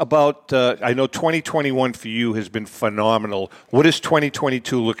to us about, I know 2021 for you has been phenomenal. What is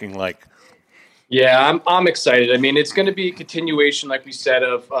 2022 looking like? Yeah, I'm excited. I mean, it's going to be a continuation, like we said,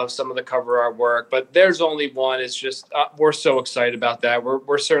 of some of the cover artwork, but There's Only One. It's just, we're so excited about that.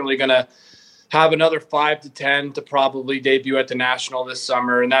 We're certainly going to have another 5 to 10 to probably debut at the National this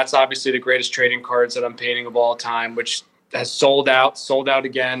summer. And that's obviously the greatest trading cards that I'm painting of all time, which has sold out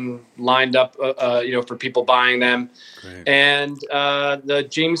again, lined up, for people buying them. Great. And the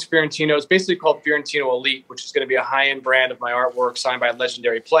James Fiorentino, it's basically called Fiorentino Elite, which is going to be a high-end brand of my artwork signed by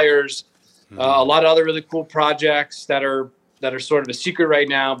legendary players. A lot of other really cool projects that are sort of a secret right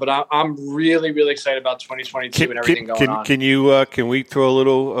now, but I'm really, really excited about 2022 and everything going on. Can we throw a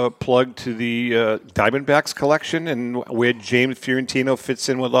little plug to the Diamondbacks collection and where James Fiorentino fits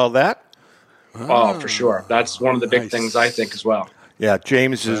in with all that? Oh, for sure. That's one of the big things I think as well. Yeah,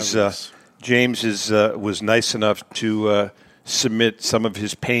 James was nice enough to submit some of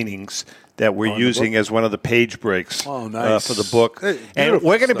his paintings that we're using as one of the page breaks for the book. Hey, and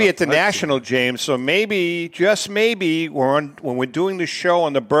we're going to be at the National, James, so maybe, just maybe, when we're doing the show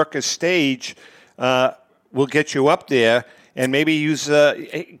on the Burka stage, we'll get you up there and maybe use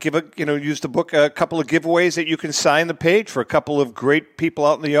the book, a couple of giveaways that you can sign the page for a couple of great people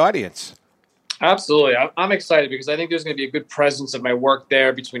out in the audience. Absolutely. I'm excited because I think there's going to be a good presence of my work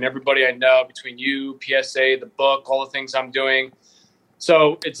there between everybody I know, between you, PSA, the book, all the things I'm doing.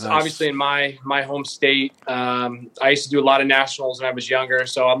 So it's obviously in my home state. I used to do a lot of nationals when I was younger,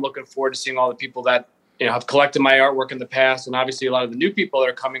 so I'm looking forward to seeing all the people that have collected my artwork in the past, and obviously a lot of the new people that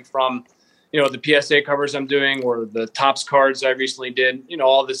are coming from the PSA covers I'm doing or the Topps cards I recently did.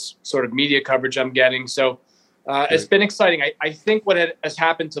 All this sort of media coverage I'm getting. So it's been exciting. I think what has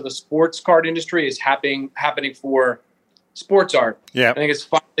happened to the sports card industry is happening for sports art. Yeah, I think it's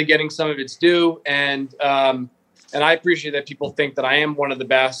finally getting some of its due, and I appreciate that people think that I am one of the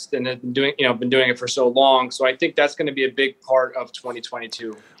best and have been doing it for so long. So I think that's going to be a big part of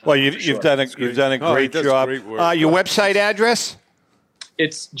 2022. Well, you've done a great job. Great your website address?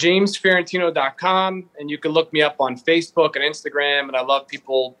 It's jamesfiorentino.com, and you can look me up on Facebook and Instagram. And I love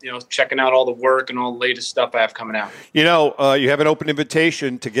people, checking out all the work and all the latest stuff I have coming out. You have an open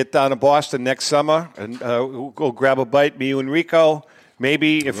invitation to get down to Boston next summer, and we'll go grab a bite. Me, you, and Rico.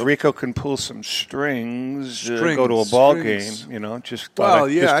 Maybe if Rico can pull some strings, go to a ball game, just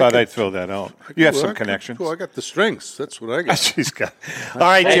thought I'd throw that out. You have some connections. Cool. I got the strings. That's what I got. She's got. All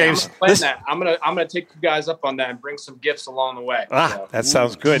right, James. I'm gonna take you guys up on that and bring some gifts along the way. That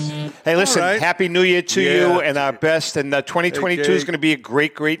sounds good. Hey, listen, Happy New Year to you and our best. And 2022 is going to be a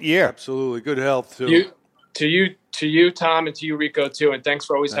great, great year. Absolutely. Good health, too. To you, Tom, and to you, Rico, too. And thanks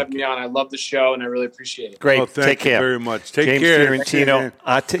for always having me on. I love the show, and I really appreciate it. Great. Take care. You very much. Take James care. Fiorentino.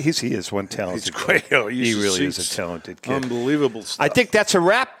 He is one talented. He's great. He really is a talented kid. Unbelievable stuff. I think that's a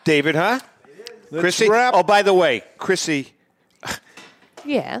wrap, David, huh? Chrissy? Wrap. Oh, by the way, Chrissy.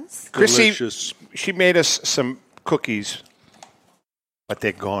 Yes. Chrissy, Delicious. she made us some cookies, but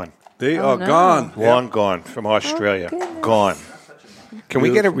they're gone. They are gone. Long gone from Australia. Gone. Can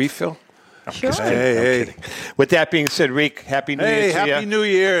we get a refill? Sure. Hey. With that being said, Rick, Happy New Year to you. Happy New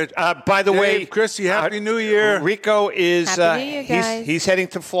Year. By the way, Chrissy, Happy New Year. Rico is Happy New Year, guys. he's heading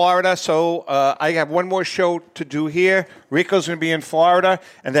to Florida, so I have one more show to do here. Rico's going to be in Florida,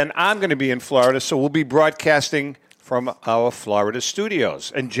 and then I'm going to be in Florida, so we'll be broadcasting from our Florida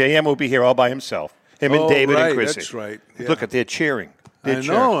studios. And JM will be here all by himself, him and David and Chrissy. That's right. Yeah. Look, they're cheering. I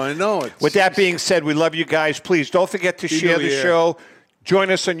know. With that being said, we love you guys. Please don't forget to share the show.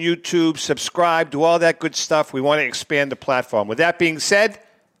 Join us on YouTube, subscribe, do all that good stuff. We want to expand the platform. With that being said,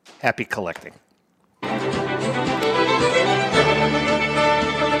 happy collecting.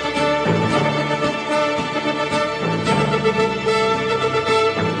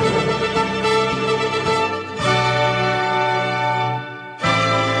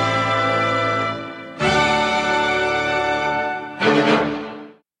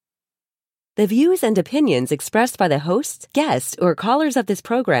 The views and opinions expressed by the hosts, guests, or callers of this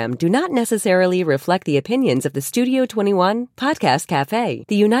program do not necessarily reflect the opinions of the Studio 21 Podcast Cafe,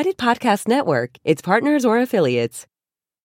 the United Podcast Network, its partners, or affiliates.